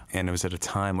 And it was at a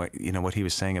time where, what he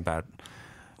was saying about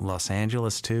Los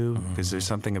Angeles too, because there's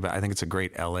something about, I think it's a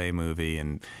great LA movie.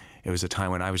 And it was a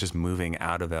time when I was just moving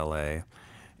out of LA.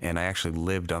 And I actually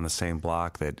lived on the same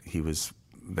block that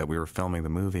we were filming the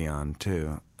movie on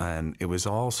too. And it was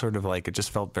all sort of like, it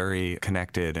just felt very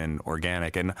connected and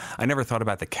organic. And I never thought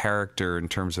about the character in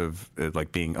terms of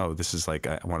like being, this is like,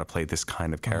 I want to play this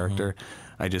kind of character.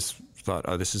 I just thought,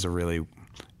 this is a really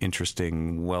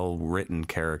interesting, well-written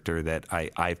character that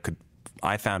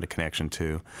I found a connection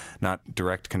to, not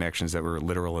direct connections that were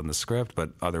literal in the script,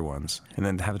 but other ones. And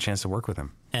then to have a chance to work with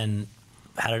him. And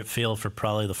how did it feel for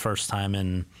probably the first time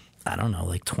in, I don't know,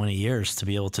 like 20 years to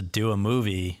be able to do a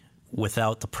movie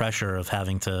without the pressure of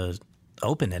having to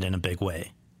open it in a big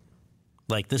way?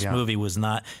 Like this movie was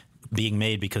not being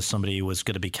made because somebody was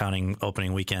going to be counting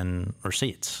opening weekend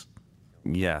receipts.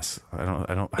 Yes.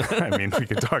 I mean, we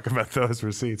could talk about those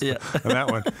receipts on that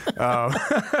one.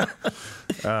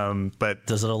 But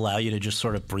does it allow you to just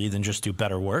sort of breathe and just do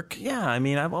better work? Yeah. I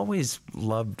mean, I've always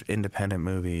loved independent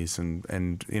movies, and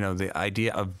the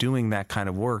idea of doing that kind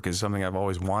of work is something I've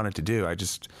always wanted to do. I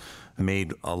just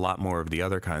made a lot more of the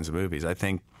other kinds of movies. I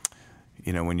think,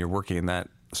 when you're working in that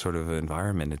sort of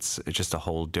environment, it's just a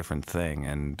whole different thing.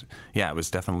 And it was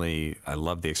definitely, I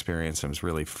loved the experience. It was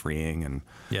really freeing. And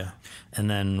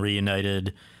then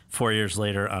reunited 4 years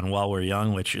later on While We're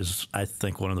Young, which is, I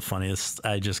think, one of the funniest.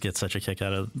 I just get such a kick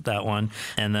out of that one.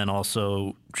 And then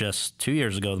also just 2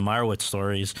 years ago, the Meyerowitz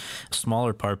Stories, a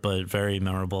smaller part, but very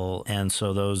memorable. And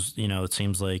so those, it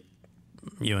seems like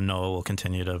you and Noah will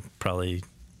continue to probably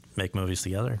make movies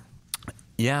together.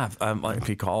 Yeah, if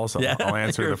he calls, I'll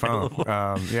answer the phone.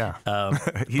 I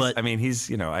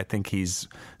think he's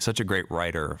such a great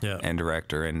writer and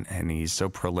director, and he's so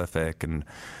prolific, and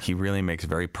he really makes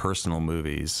very personal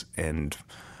movies. And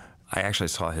I actually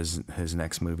saw his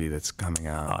next movie that's coming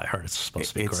out. Oh, I heard it's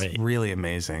supposed to be great. It's really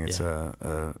amazing. It's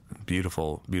a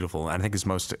beautiful, I think his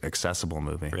most accessible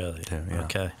movie. Really? Too, yeah.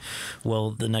 Okay.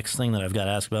 Well, the next thing that I've got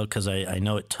to ask about, because I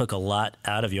know it took a lot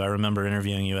out of you. I remember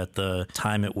interviewing you at the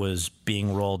time it was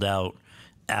being rolled out,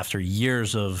 after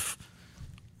years of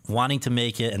wanting to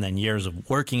make it and then years of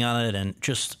working on it, and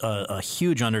just a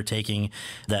huge undertaking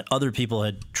that other people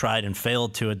had tried and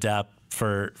failed to adapt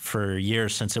for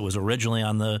years since it was originally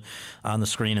on the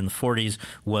screen in the 40s,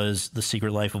 was The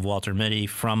Secret Life of Walter Mitty,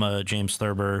 from a James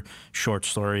Thurber short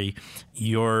story.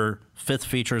 Your fifth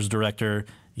feature as director,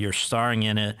 you're starring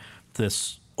in it,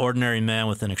 this ordinary man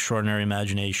with an extraordinary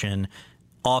imagination,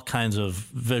 all kinds of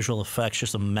visual effects,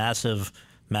 just a massive,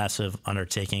 massive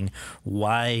undertaking.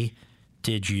 Why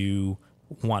did you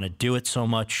want to do it so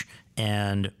much,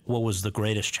 and what was the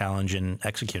greatest challenge in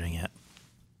executing it?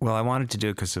 Well, I wanted to do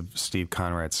it because of Steve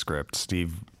Conrad's script.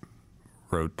 Steve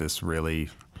wrote this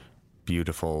really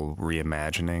beautiful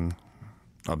reimagining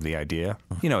of the idea.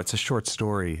 It's a short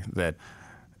story that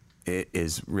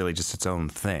is really just its own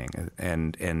thing.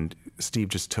 And Steve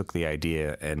just took the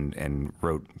idea and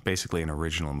wrote basically an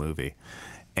original movie.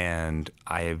 And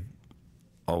I've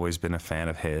always been a fan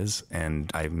of his,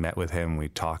 and I met with him. We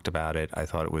talked about it. I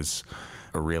thought it was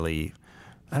I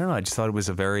just thought it was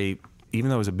even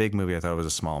though it was a big movie, I thought it was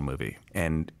a small movie.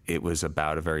 And it was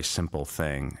about a very simple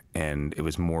thing. And it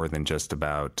was more than just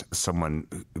about someone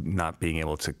not being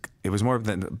able to... It was more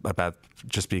than about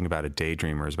just being about a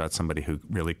daydreamer. It was about somebody who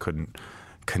really couldn't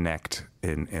connect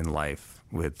in life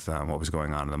with what was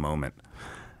going on in the moment.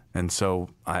 And so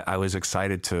I was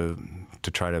excited to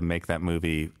try to make that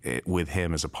movie with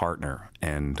him as a partner,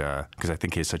 and because I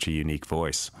think he has such a unique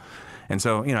voice. And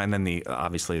so, and then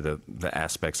obviously the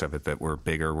aspects of it that were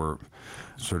bigger were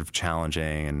sort of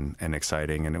challenging and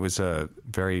exciting, and it was a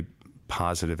very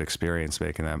positive experience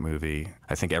making that movie.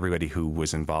 I think everybody who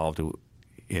was involved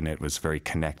in it was very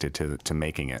connected to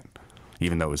making it,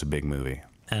 even though it was a big movie.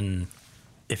 And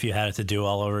if you had it to do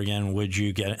all over again, would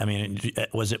you get,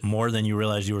 was it more than you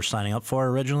realized you were signing up for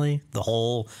originally? The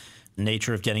whole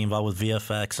nature of getting involved with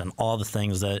VFX and all the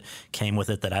things that came with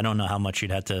it that I don't know how much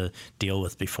you'd had to deal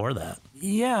with before that.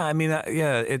 Yeah,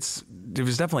 it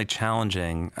was definitely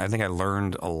challenging. I think I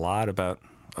learned a lot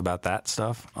about that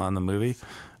stuff on the movie.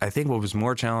 I think what was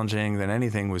more challenging than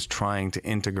anything was trying to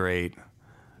integrate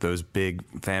those big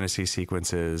fantasy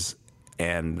sequences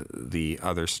and the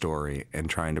other story and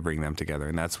trying to bring them together.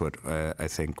 And that's what I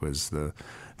think was the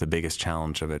biggest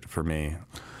challenge of it for me.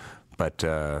 But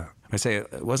I say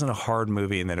it wasn't a hard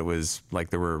movie in that it was like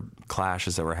there were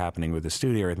clashes that were happening with the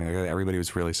studio or anything like that. Everybody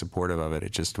was really supportive of it.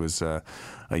 It just was a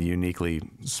uniquely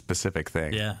specific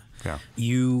thing. Yeah. Yeah.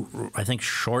 You, I think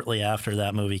shortly after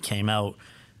that movie came out,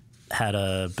 had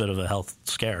a bit of a health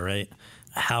scare, right?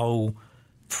 How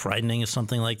frightening is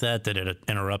something like that? Did it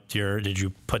interrupt did you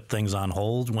put things on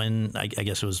hold when, I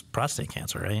guess it was prostate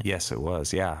cancer, right? Yes, it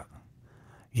was. Yeah.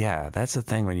 Yeah, that's the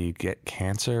thing. When you get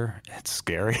cancer, it's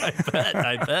scary.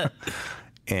 I bet.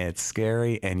 It's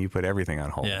scary, and you put everything on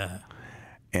hold. Yeah.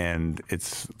 And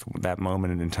it's that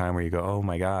moment in time where you go, oh,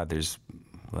 my God, there's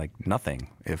like nothing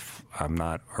if I'm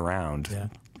not around. Yeah.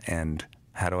 And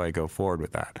how do I go forward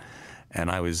with that? And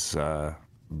I was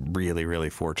really, really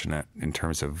fortunate in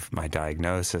terms of my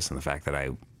diagnosis and the fact that I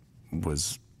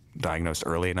was diagnosed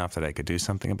early enough that I could do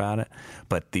something about it.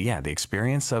 But the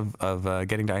experience of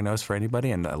getting diagnosed for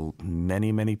anybody, and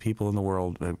many, many people in the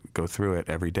world go through it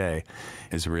every day,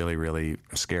 is really, really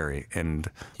scary. And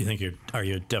do you think are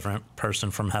you a different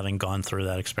person from having gone through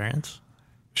that experience?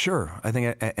 Sure. I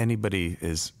think anybody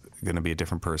is going to be a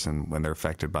different person when they're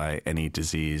affected by any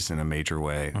disease in a major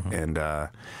way. Mm-hmm. And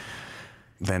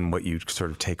then what you sort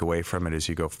of take away from it as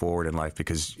you go forward in life,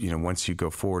 because, once you go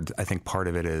forward, I think part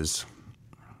of it is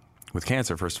with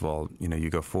cancer, first of all, you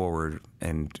go forward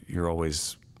and you're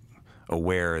always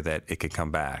aware that it could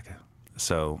come back.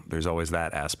 So there's always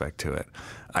that aspect to it.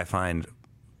 I find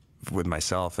with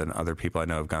myself and other people I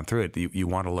know have gone through it, you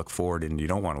want to look forward and you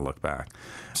don't want to look back.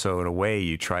 So in a way,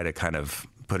 you try to kind of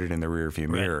put it in the rearview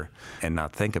mirror and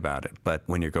not think about it. But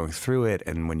when you're going through it,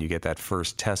 and when you get that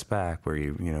first test back where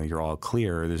you're all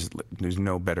clear, there's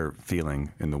no better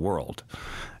feeling in the world.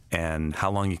 And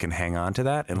how long you can hang on to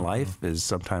that in life is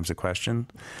sometimes a question.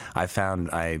 I found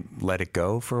I let it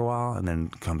go for a while and then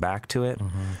come back to it,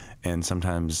 and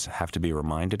sometimes have to be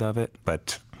reminded of it.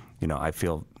 But, I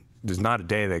feel there's not a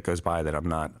day that goes by that I'm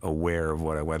not aware of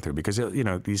what I went through, because,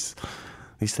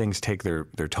 these things take their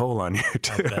toll on you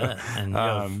too. I bet. And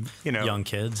you have young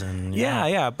kids. And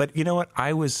yeah. But you know what?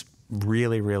 I was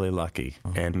really, really lucky.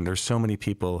 And there's so many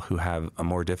people who have a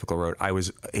more difficult road. I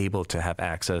was able to have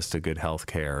access to good health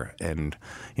care, and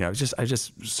I was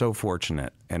just so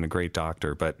fortunate, and a great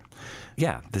doctor. But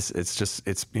yeah, it's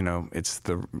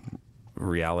the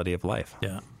reality of life.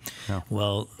 Yeah.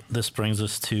 Well, this brings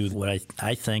us to what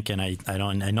I think, and I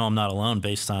know I'm not alone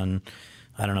based on,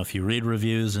 I don't know if you read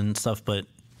reviews and stuff, but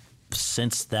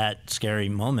since that scary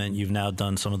moment, you've now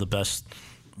done some of the best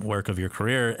work of your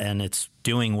career, and it's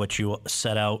doing what you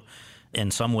set out in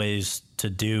some ways to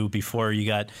do before you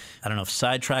got, I don't know if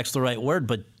sidetrack's the right word,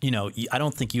 but I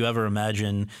don't think you ever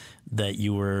imagined that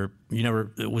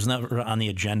it was never on the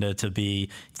agenda to be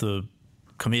the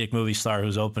comedic movie star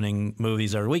who's opening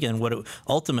movies every weekend.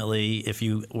 Ultimately, if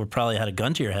you probably had a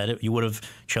gun to your head, you would have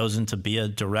chosen to be a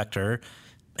director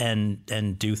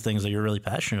and do things that you're really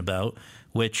passionate about,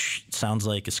 which sounds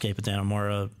like Escape at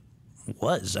Dannemora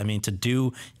was. I mean, to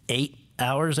do 8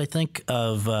 hours, I think,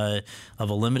 of a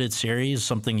limited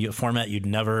series, a format you'd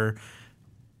never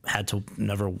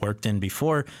worked in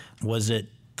before. Was it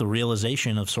the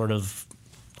realization of sort of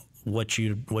what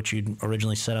you'd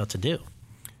originally set out to do?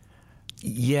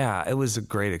 Yeah, it was a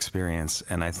great experience,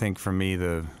 and I think for me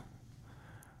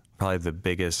probably the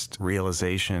biggest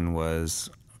realization was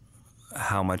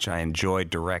how much I enjoyed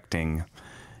directing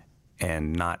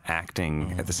and not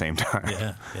acting at the same time.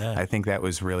 Yeah. I think that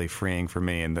was really freeing for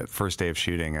me. And the first day of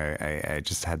shooting, I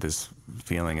just had this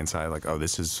feeling inside like, oh,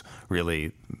 this is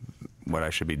really what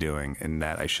I should be doing, and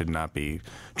that I should not be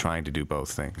trying to do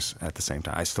both things at the same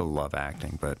time. I still love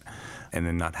acting, and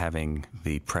then not having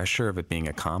the pressure of it being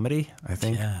a comedy, I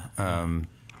think.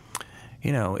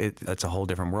 it's a whole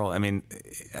different world. I mean,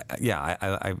 yeah,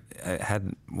 I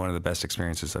had one of the best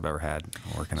experiences I've ever had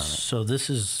working on it. So this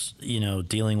is,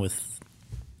 dealing with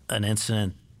an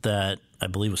incident that I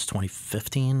believe was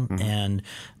 2015. Mm-hmm. And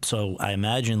so I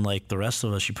imagine, like the rest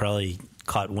of us, you probably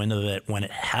caught wind of it when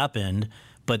it happened.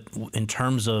 But in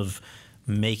terms of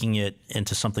making it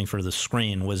into something for the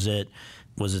screen, was it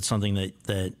something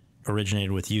that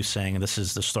originated with you saying, this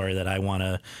is the story that I want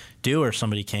to do, or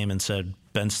somebody came and said,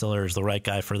 Ben Stiller is the right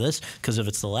guy for this? Because if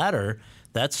it's the latter,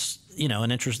 that's,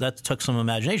 an interest that took some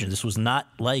imagination. This was not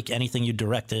like anything you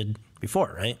directed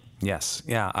before, right? Yes.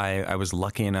 Yeah. I was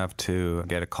lucky enough to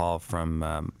get a call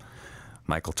from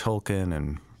Michael Tolkien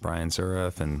and Brian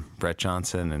Zurif and Brett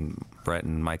Johnson, and Brett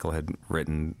and Michael had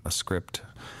written a script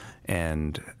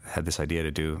and had this idea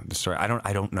to do the story.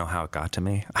 I don't know how it got to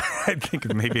me. I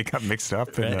think maybe it got mixed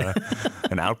up in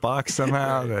an outbox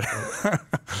somehow.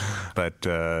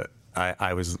 But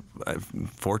I was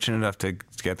fortunate enough to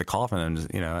get the call from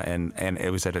them, and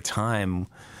it was at a time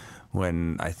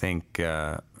when I think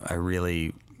I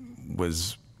really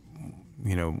was,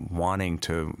 wanting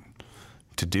to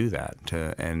do that,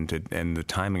 and the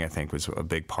timing, I think, was a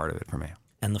big part of it for me.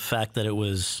 And the fact that it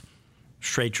was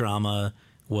straight drama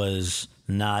was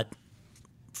not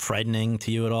frightening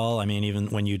to you at all? I mean, even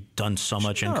when you'd done so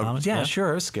much in comedy? Yeah,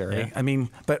 sure, it was scary. Yeah. I mean,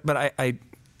 but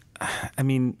I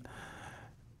mean,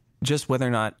 just whether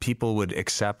or not people would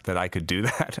accept that I could do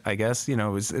that, I guess, it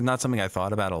was not something I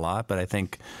thought about a lot. But I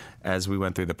think as we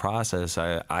went through the process,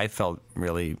 I felt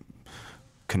really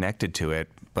connected to it.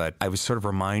 But I was sort of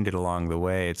reminded along the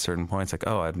way at certain points, like,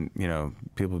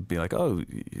 people would be like, oh,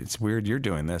 it's weird you're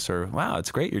doing this, or wow,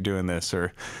 it's great you're doing this,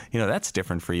 or, that's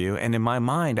different for you. And in my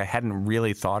mind, I hadn't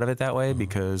really thought of it that way, mm-hmm.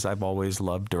 because I've always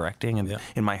loved directing. And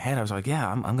in my head, I was like,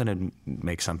 yeah, I'm going to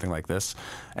make something like this.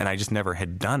 And I just never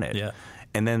had done it. Yeah.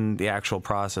 And then the actual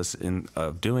process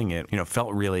of doing it,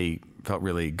 felt really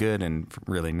good and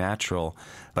really natural.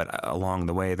 But along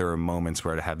the way, there were moments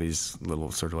where I'd have these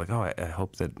little sort of like, oh, I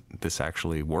hope that this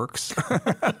actually works.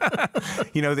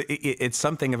 It's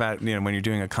something about, when you're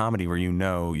doing a comedy where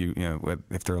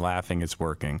if they're laughing, it's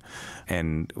working.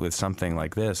 And with something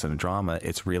like this and a drama,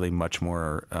 it's really much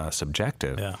more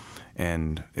subjective. Yeah.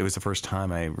 And it was the first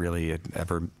time I really had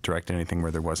ever directed anything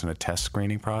where there wasn't a test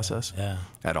screening process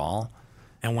at all.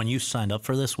 And when you signed up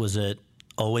for this, was it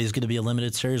always going to be a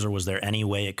limited series, or was there any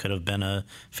way it could have been a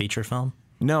feature film?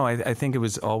 No, I think it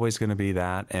was always going to be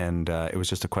that, and it was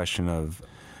just a question of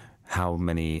how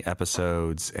many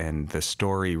episodes, and the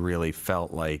story really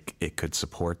felt like it could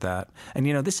support that. And,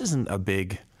 this isn't a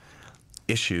big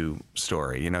issue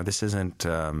story. This isn't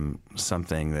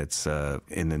something that's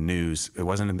in the news. It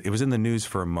was in the news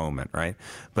for a moment, right?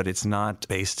 But it's not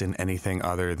based in anything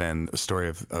other than a story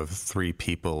of three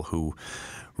people who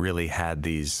really had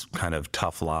these kind of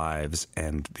tough lives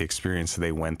and the experience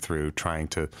they went through trying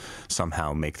to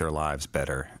somehow make their lives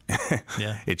better.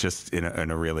 Yeah. It just in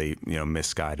a really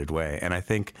misguided way. And I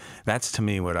think that's, to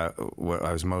me, what I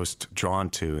was most drawn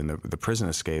to in the prison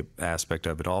escape aspect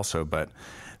of it also. But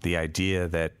the idea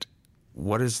that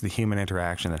what is the human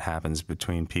interaction that happens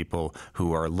between people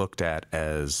who are looked at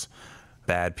as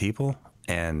bad people,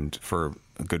 and for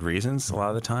good reasons a lot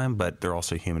of the time, but they're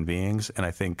also human beings. And I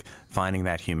think finding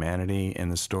that humanity in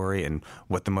the story and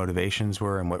what the motivations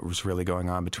were and what was really going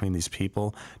on between these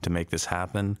people to make this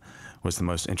happen was the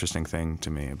most interesting thing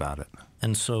to me about it.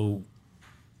 And so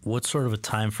what sort of a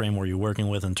time frame were you working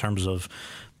with in terms of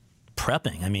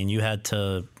prepping? I mean,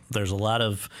 there's a lot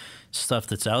of stuff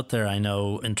that's out there, I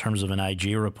know, in terms of an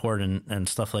IG report and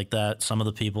stuff like that. Some of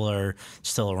the people are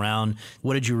still around.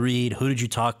 What did you read? Who did you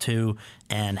talk to?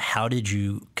 And how did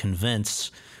you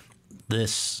convince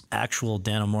this actual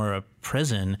Dannemora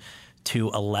prison to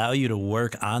allow you to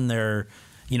work on their,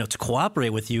 to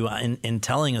cooperate with you in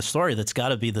telling a story that's got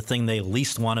to be the thing they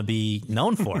least want to be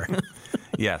known for?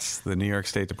 Yes, the New York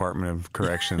State Department of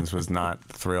Corrections was not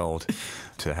thrilled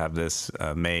to have this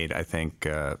made. I think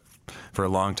for a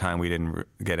long time we didn't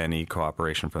get any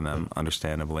cooperation from them,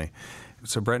 understandably.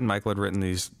 So Brett and Michael had written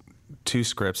these 2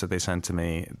 scripts that they sent to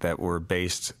me that were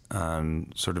based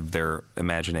on sort of their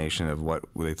imagination of what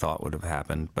they thought would have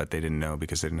happened, but they didn't know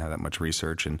because they didn't have that much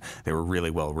research, and they were really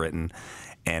well written.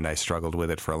 And I struggled with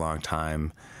it for a long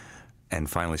time and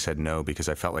finally said no, because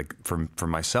I felt like for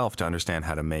myself to understand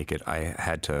how to make it, I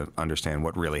had to understand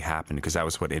what really happened, because that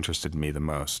was what interested me the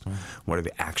most. Mm. What are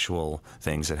the actual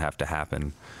things that have to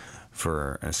happen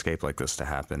for an escape like this to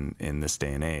happen in this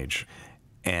day and age?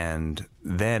 And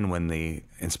then when the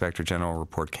Inspector General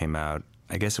report came out,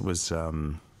 I guess it was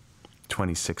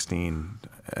 2016,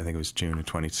 I think it was June of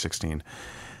 2016,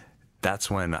 that's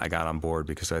when I got on board,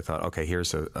 because I thought, okay,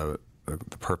 here's a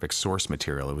the perfect source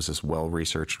material. It was this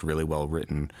well-researched, really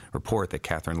well-written report that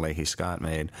Catherine Leahy Scott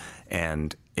made,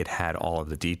 and it had all of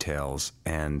the details,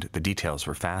 and the details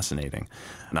were fascinating.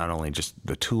 Not only just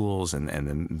the tools and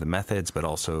the methods, but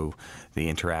also the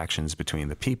interactions between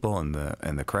the people and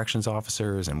the corrections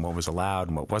officers, and what was allowed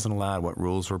and what wasn't allowed, what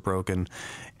rules were broken,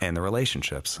 and the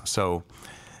relationships. So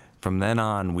from then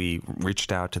on, we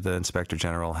reached out to the Inspector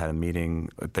General, had a meeting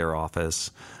at their office,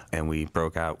 and we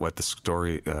broke out what the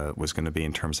story was going to be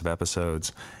in terms of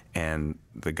episodes. And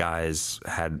the guys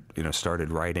had,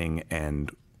 started writing,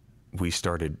 and we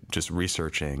started just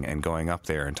researching and going up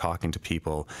there and talking to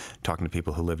people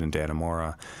who lived in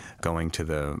Dannemora, going to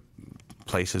the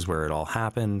places where it all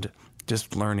happened,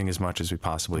 just learning as much as we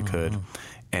possibly could.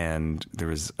 And there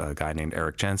was a guy named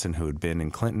Eric Jensen who had been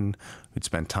in Clinton, who'd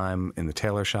spent time in the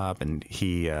tailor shop, and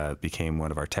he became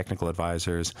one of our technical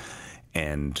advisors.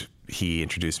 And he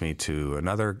introduced me to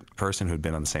another person who'd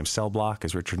been on the same cell block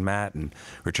as Richard Matt, and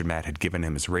Richard Matt had given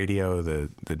him his radio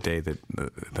the day that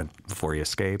before he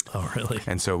escaped. Oh, really?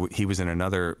 And so he was in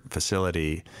another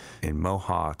facility in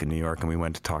Mohawk in New York, and we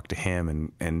went to talk to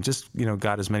him and just,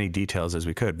 got as many details as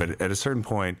we could. But at a certain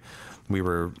point, we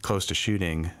were close to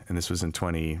shooting, and this was in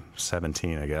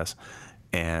 2017, I guess.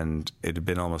 And it had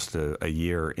been almost a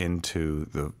year into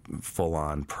the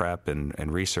full-on prep and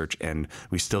research, and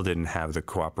we still didn't have the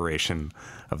cooperation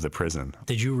of the prison.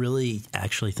 Did you really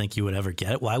actually think you would ever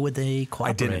get it? Why would they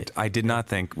cooperate? I did not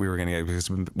think we were going to get it, because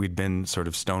we'd been sort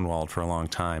of stonewalled for a long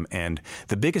time. And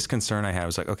the biggest concern I had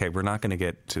was like, okay, we're not going to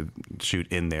get to shoot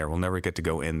in there. We'll never get to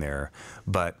go in there.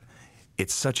 But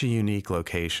it's such a unique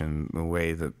location, the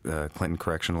way that Clinton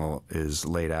Correctional is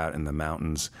laid out in the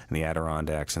mountains and the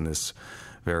Adirondacks in this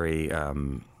very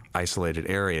isolated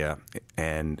area.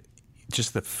 And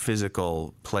just the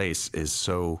physical place is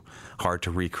so hard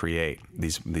to recreate.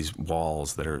 These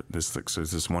walls that are so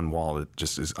there's this one wall that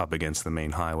just is up against the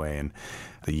main highway, and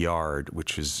the yard,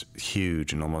 which is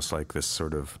huge and almost like this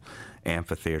sort of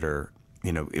amphitheater.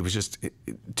 It was just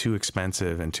too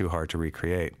expensive and too hard to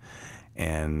recreate.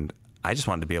 And I just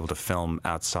wanted to be able to film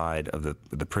outside of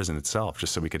the prison itself,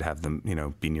 just so we could have them,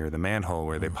 be near the manhole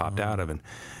where they popped out of. And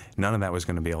none of that was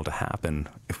going to be able to happen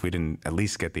if we didn't at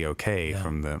least get the okay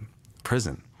from the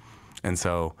prison. And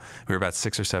so we were about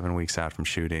 6 or 7 weeks out from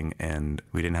shooting, and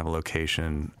we didn't have a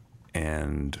location.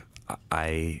 And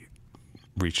I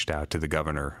reached out to the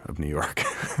governor of New York.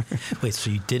 Wait, so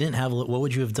you didn't have? What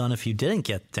would you have done if you didn't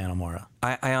get Dannemora?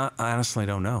 I honestly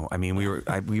don't know. I mean, we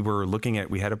were looking at.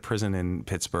 We had a prison in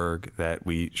Pittsburgh that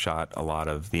we shot a lot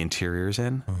of the interiors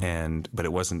in, but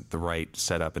it wasn't the right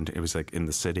setup, and it was like in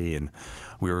the city, and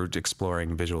we were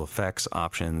exploring visual effects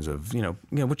options of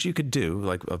what you could do,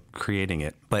 like of creating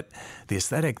it. But the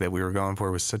aesthetic that we were going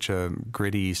for was such a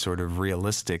gritty, sort of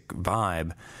realistic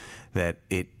vibe that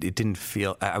it didn't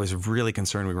feel. I was really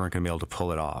concerned we weren't going to be able to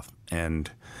pull it off,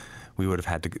 and we would have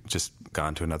had to just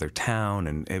gone to another town,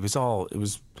 and it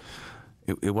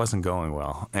wasn't going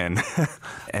well, and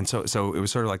and so it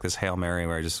was sort of like this Hail Mary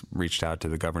where I just reached out to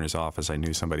the governor's office. I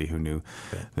knew somebody who knew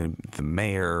the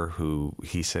mayor, who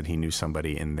he said he knew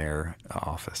somebody in their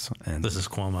office. And this is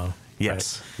Cuomo.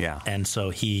 Yes, right? yeah, and so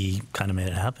he kind of made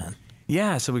it happen.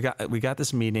 Yeah, so we got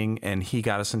this meeting, and he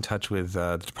got us in touch with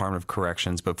the Department of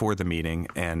Corrections before the meeting,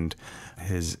 and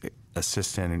his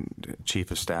assistant and chief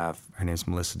of staff, her name's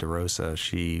Melissa DeRosa,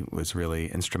 she was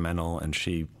really instrumental, and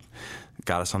she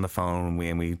got us on the phone,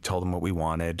 and we told them what we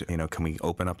wanted. Can we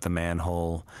open up the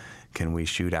manhole? Can we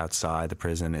shoot outside the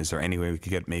prison? Is there any way we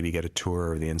could maybe get a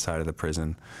tour of the inside of the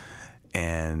prison?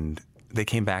 And they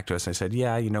came back to us and they said,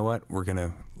 yeah, you know what? We're going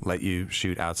to let you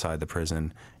shoot outside the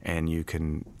prison, and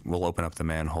we'll open up the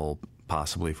manhole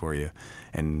possibly for you,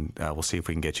 and we'll see if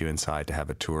we can get you inside to have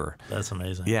a tour. That's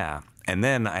amazing. Yeah. And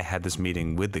then I had this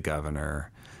meeting with the governor,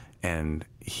 and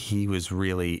he was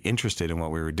really interested in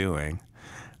what we were doing.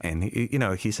 And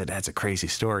he said, that's a crazy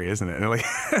story, isn't it? And like,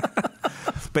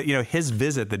 but his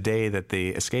visit the day that the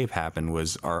escape happened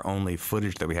was our only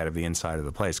footage that we had of the inside of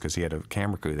the place, because he had a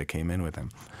camera crew that came in with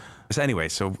him. So anyway,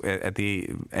 so at the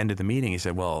end of the meeting, he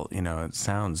said, well, it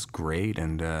sounds great,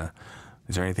 and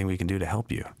is there anything we can do to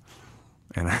help you?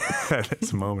 And I had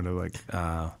this moment of like,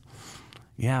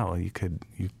 yeah, well,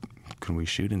 can we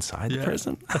shoot inside the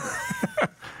prison?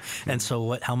 And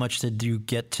so how much did you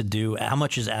get to do? How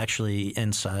much is actually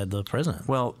inside the prison?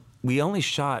 Well, we only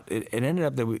shot, it ended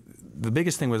up that the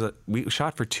biggest thing was that we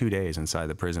shot for 2 days inside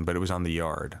the prison, but it was on the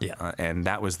yard. Yeah. And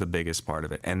that was the biggest part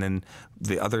of it. And then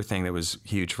the other thing that was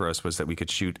huge for us was that we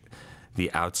could shoot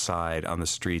the outside on the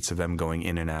streets of them going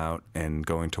in and out and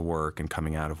going to work and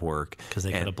coming out of work. Because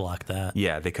they could have blocked that.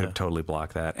 Yeah, they could have totally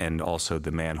blocked that. And also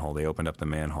the manhole. They opened up the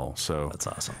manhole. So that's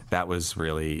awesome. That was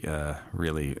really,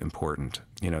 really important.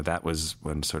 That was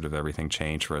when sort of everything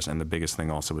changed for us. And the biggest thing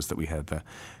also was that we had the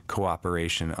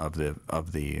cooperation of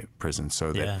the prison,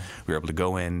 so that we were able to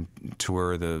go in,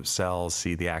 tour the cells,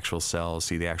 see the actual cells,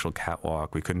 see the actual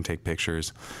catwalk. We couldn't take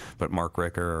pictures, but Mark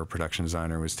Ricker, our production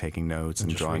designer, was taking notes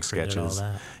and drawing sketches.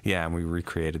 Yeah, and we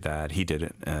recreated that. He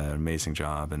did an amazing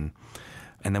job. And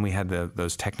then we had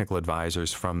those technical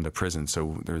advisors from the prison.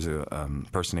 So there's a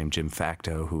person named Jim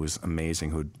Facto who was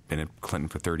amazing, who had been at Clinton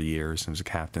for 30 years and was a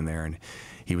captain there. And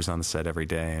he was on the set every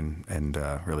day and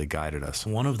really guided us.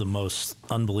 One of the most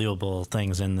unbelievable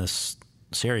things in this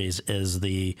series is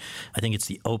I think it's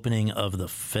the opening of the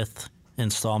 5th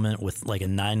installment with like a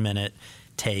 9-minute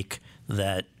take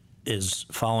that is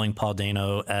following Paul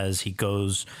Dano as he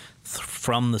goes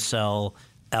from the cell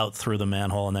out through the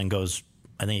manhole and then goes,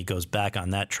 I think he goes back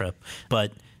on that trip.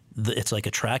 But it's like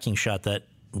a tracking shot that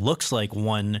looks like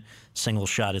one single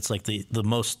shot. It's like the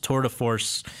most tour de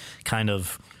force kind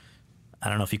of, I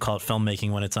don't know if you call it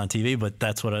filmmaking when it's on TV, but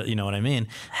that's what you know what I mean.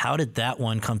 How did that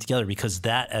one come together? Because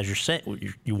that, as you're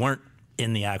saying, you weren't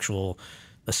in the actual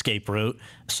escape route,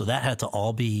 so that had to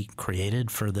all be created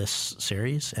for this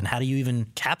series. And how do you even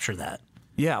capture that?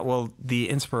 Yeah, well, the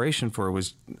inspiration for it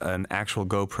was an actual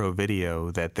GoPro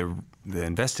video that the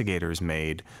investigators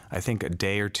made, I think, a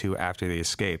day or two after they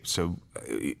escaped. So,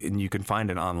 and you can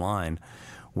find it online,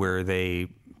 where they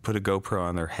put a GoPro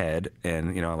on their head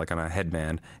and, like on a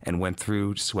headband, and went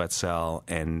through Sweat Cell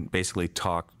and basically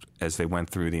talked as they went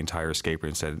through the entire escape route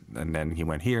and said, and then he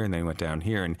went here and then he went down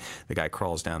here, and the guy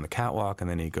crawls down the catwalk and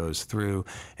then he goes through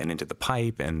and into the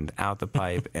pipe and out the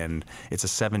pipe, and it's a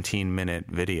 17-minute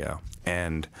video.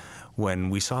 And when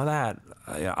we saw that,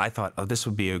 I thought, oh, this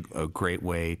would be a great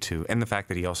way to, and the fact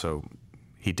that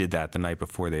he did that the night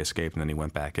before they escaped and then he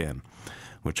went back in,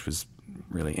 which was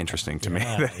really interesting to me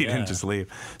that he didn't just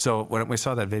leave. So when we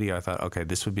saw that video, I thought, okay,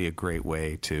 this would be a great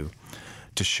way to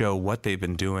show what they've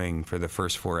been doing for the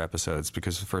first 4 episodes,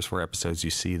 because the first 4 episodes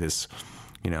you see this,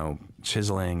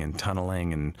 chiseling and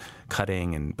tunneling and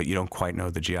cutting, but you don't quite know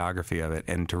the geography of it,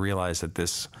 and to realize that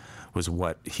this was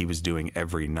what he was doing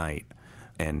every night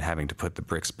and having to put the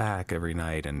bricks back every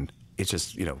night, and it's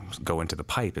just, go into the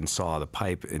pipe and saw the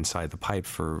pipe inside the pipe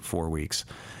for 4 weeks.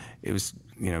 It was,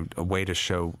 a way to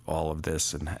show all of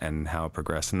this and how it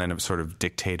progressed, and then it sort of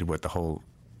dictated what the whole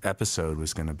episode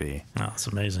was going to be. Oh, it's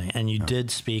amazing. And you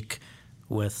did speak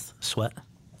with Sweat?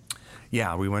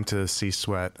 Yeah, we went to see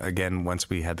Sweat. Again, once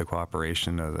we had the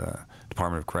cooperation of the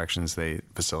Department of Corrections, they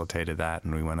facilitated that,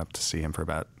 and we went up to see him for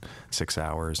about 6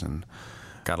 hours and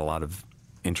got a lot of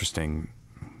interesting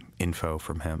info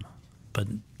from him. But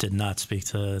did not speak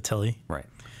to Tilly? Right.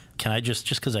 Can I just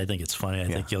because I think it's funny, I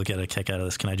think you'll get a kick out of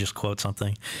this, can I just quote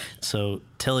something? So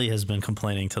Tilly has been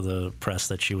complaining to the press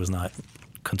that she was not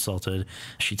consulted.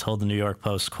 She told the New York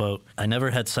Post, quote, "I never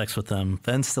had sex with them.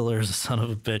 Ben Stiller is a son of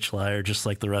a bitch liar, just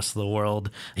like the rest of the world.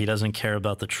 He doesn't care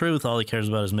about the truth. All he cares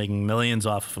about is making millions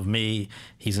off of me.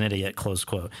 He's an idiot," close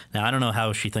quote. Now, I don't know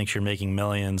how she thinks you're making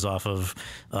millions off of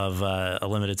a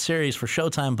limited series for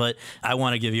Showtime, but I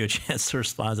want to give you a chance to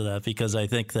respond to that, because I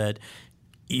think that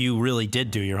you really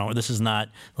did do your own. This is not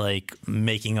like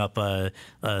making up a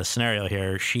scenario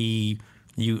here.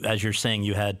 You, as you're saying,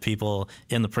 you had people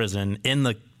in the prison, in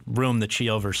the room that she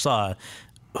oversaw,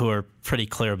 who are pretty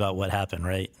clear about what happened,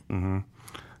 right? Mm-hmm.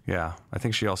 Yeah. I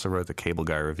think she also wrote the Cable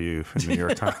Guy review in the New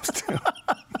York Times, too.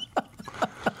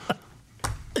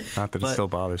 Not that it still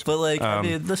bothers me. But, like, I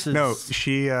mean, this is... No,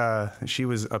 she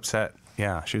was upset.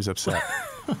 Yeah, she was upset.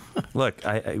 Look,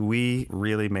 we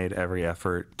really made every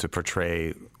effort to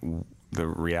portray the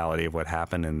reality of what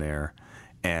happened in there.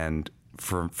 And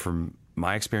from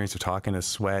my experience of talking to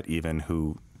Sweat, even,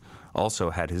 who also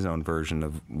had his own version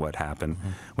of what happened,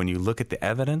 when you look at the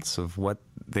evidence of what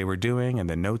they were doing and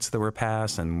the notes that were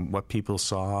passed and what people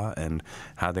saw and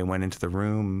how they went into the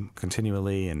room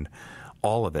continually and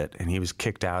all of it, and he was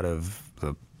kicked out of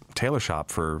the tailor shop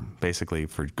for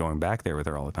going back there with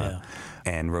her all the time,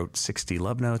 and wrote 60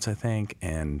 love notes, I think,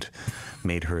 and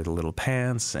made her the little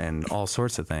pants and all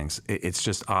sorts of things. It's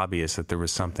just obvious that there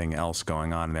was something else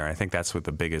going on there. I think that's what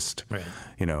the biggest,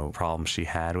 problem she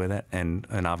had with it. And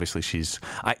obviously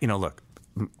look,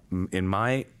 in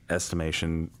my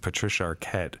estimation, Patricia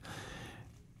Arquette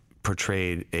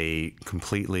portrayed a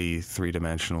completely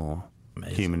three-dimensional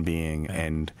human being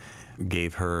and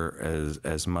gave her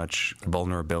as much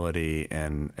vulnerability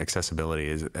and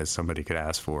accessibility as somebody could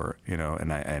ask for,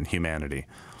 and humanity.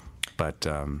 But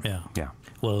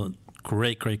Well,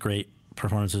 great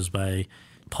performances by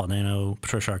Paul Dano,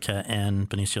 Patricia Arquette, and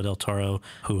Benicio del Toro,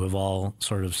 who have all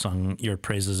sort of sung your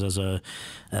praises as a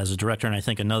director. And I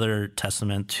think another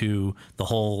testament to the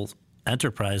whole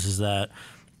enterprise is that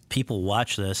people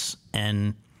watch this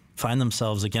and find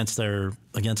themselves against their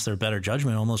better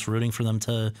judgment, almost rooting for them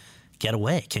to get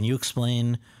away. Can you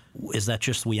explain? Is that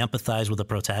just we empathize with the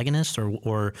protagonist,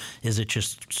 or is it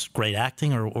just great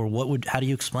acting, or how do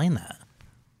you explain that?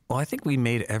 Well, I think we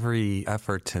made every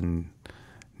effort to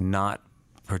not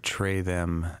portray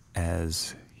them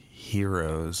as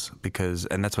heroes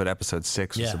and that's what episode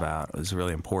 6 was about. It was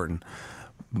really important.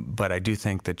 But I do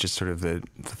think that just sort of the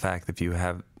fact that you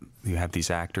have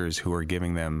these actors who are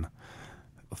giving them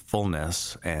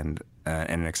fullness and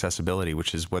an accessibility,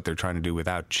 which is what they're trying to do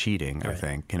without cheating. Right. I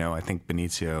think I think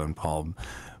Benicio and Paul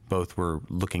both were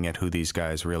looking at who these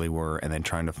guys really were and then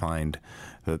trying to find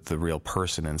the real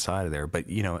person inside of there. But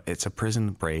it's a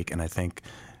prison break, and I think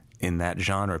in that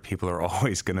genre, people are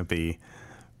always going to be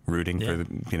rooting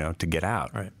for to get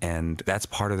out. Right. And that's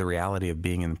part of the reality of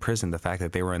being in prison. The fact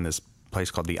that they were in this place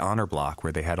called the Honor Block,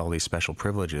 where they had all these special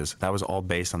privileges, that was all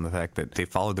based on the fact that they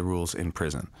followed the rules in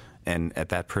prison. And at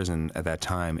that prison, at that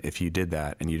time, if you did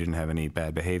that and you didn't have any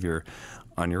bad behavior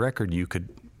on your record, you could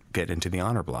get into the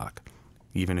Honor Block,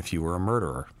 even if you were a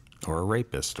murderer or a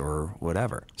rapist or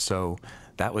whatever. So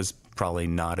that was probably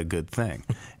not a good thing.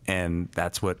 And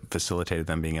that's what facilitated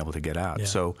them being able to get out. Yeah.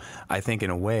 So I think in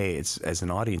a way, it's, as an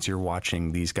audience, you're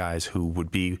watching these guys who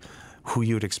would be who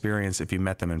you would experience if you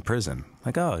met them in prison.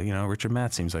 Like, oh, Richard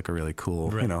Matt seems like a really cool,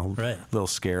 little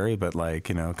scary, but like,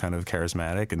 kind of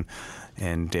charismatic.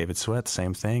 And David Sweat,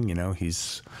 same thing,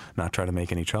 he's not trying to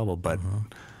make any trouble, but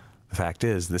the fact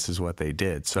is, this is what they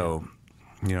did. So,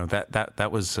 that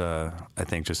was, I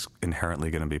think, just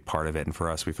inherently going to be part of it. And for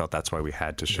us, we felt that's why we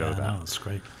had to show that. No, that's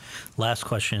great. Last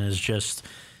question is just,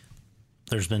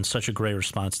 there's been such a great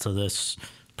response to this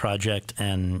project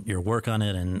and your work on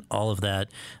it and all of that.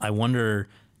 I wonder,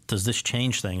 does this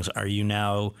change things? Are you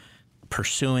now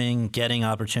pursuing, getting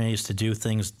opportunities to do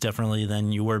things differently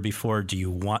than you were before?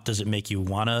 Does it make you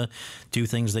want to do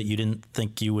things that you didn't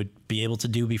think you would be able to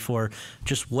do before?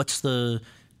 Just what's the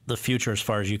future as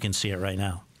far as you can see it right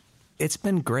now? It's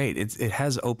been great. It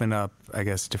has opened up, I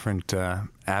guess, different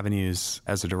avenues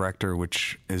as a director,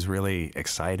 which is really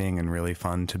exciting and really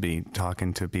fun to be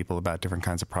talking to people about different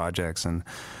kinds of projects and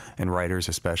writers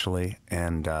especially.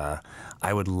 And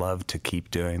I would love to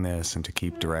keep doing this and to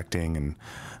keep directing, and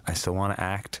I still want to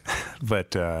act.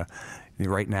 But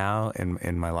right now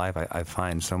in my life, I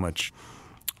find so much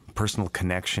personal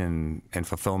connection and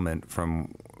fulfillment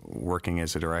from working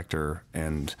as a director,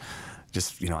 and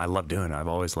just, I love doing it. I've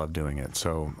always loved doing it.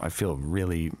 So I feel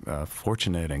really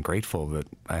fortunate and grateful that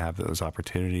I have those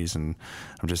opportunities, and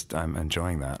I'm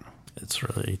enjoying that. It's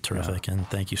really terrific, and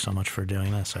thank you so much for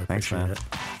doing this. I appreciate it.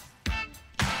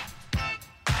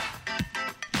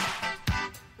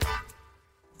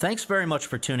 Thanks very much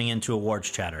for tuning in to Awards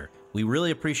Chatter. We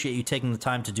really appreciate you taking the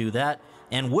time to do that,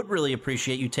 and would really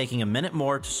appreciate you taking a minute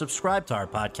more to subscribe to our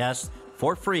podcast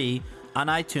for free on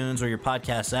iTunes or your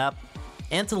podcast app,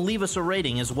 and to leave us a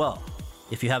rating as well.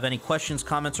 If you have any questions,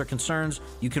 comments, or concerns,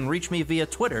 you can reach me via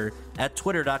Twitter at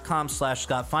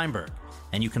twitter.com/Scott Feinberg.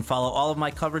 And you can follow all of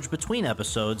my coverage between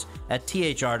episodes at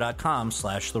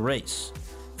thr.com/The Race.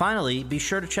 Finally, be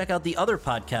sure to check out the other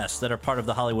podcasts that are part of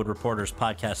the Hollywood Reporters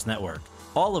Podcast Network,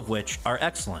 all of which are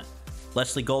excellent.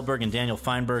 Leslie Goldberg and Daniel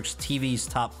Feinberg's TV's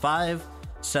Top 5,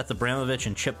 Seth Abramovich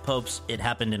and Chip Pope's It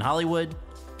Happened in Hollywood,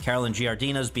 Carolyn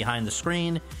Giardina's Behind the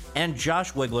Screen, and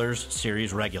Josh Wigler's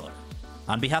Series Regular.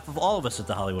 On behalf of all of us at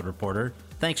The Hollywood Reporter,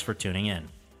 thanks for tuning in.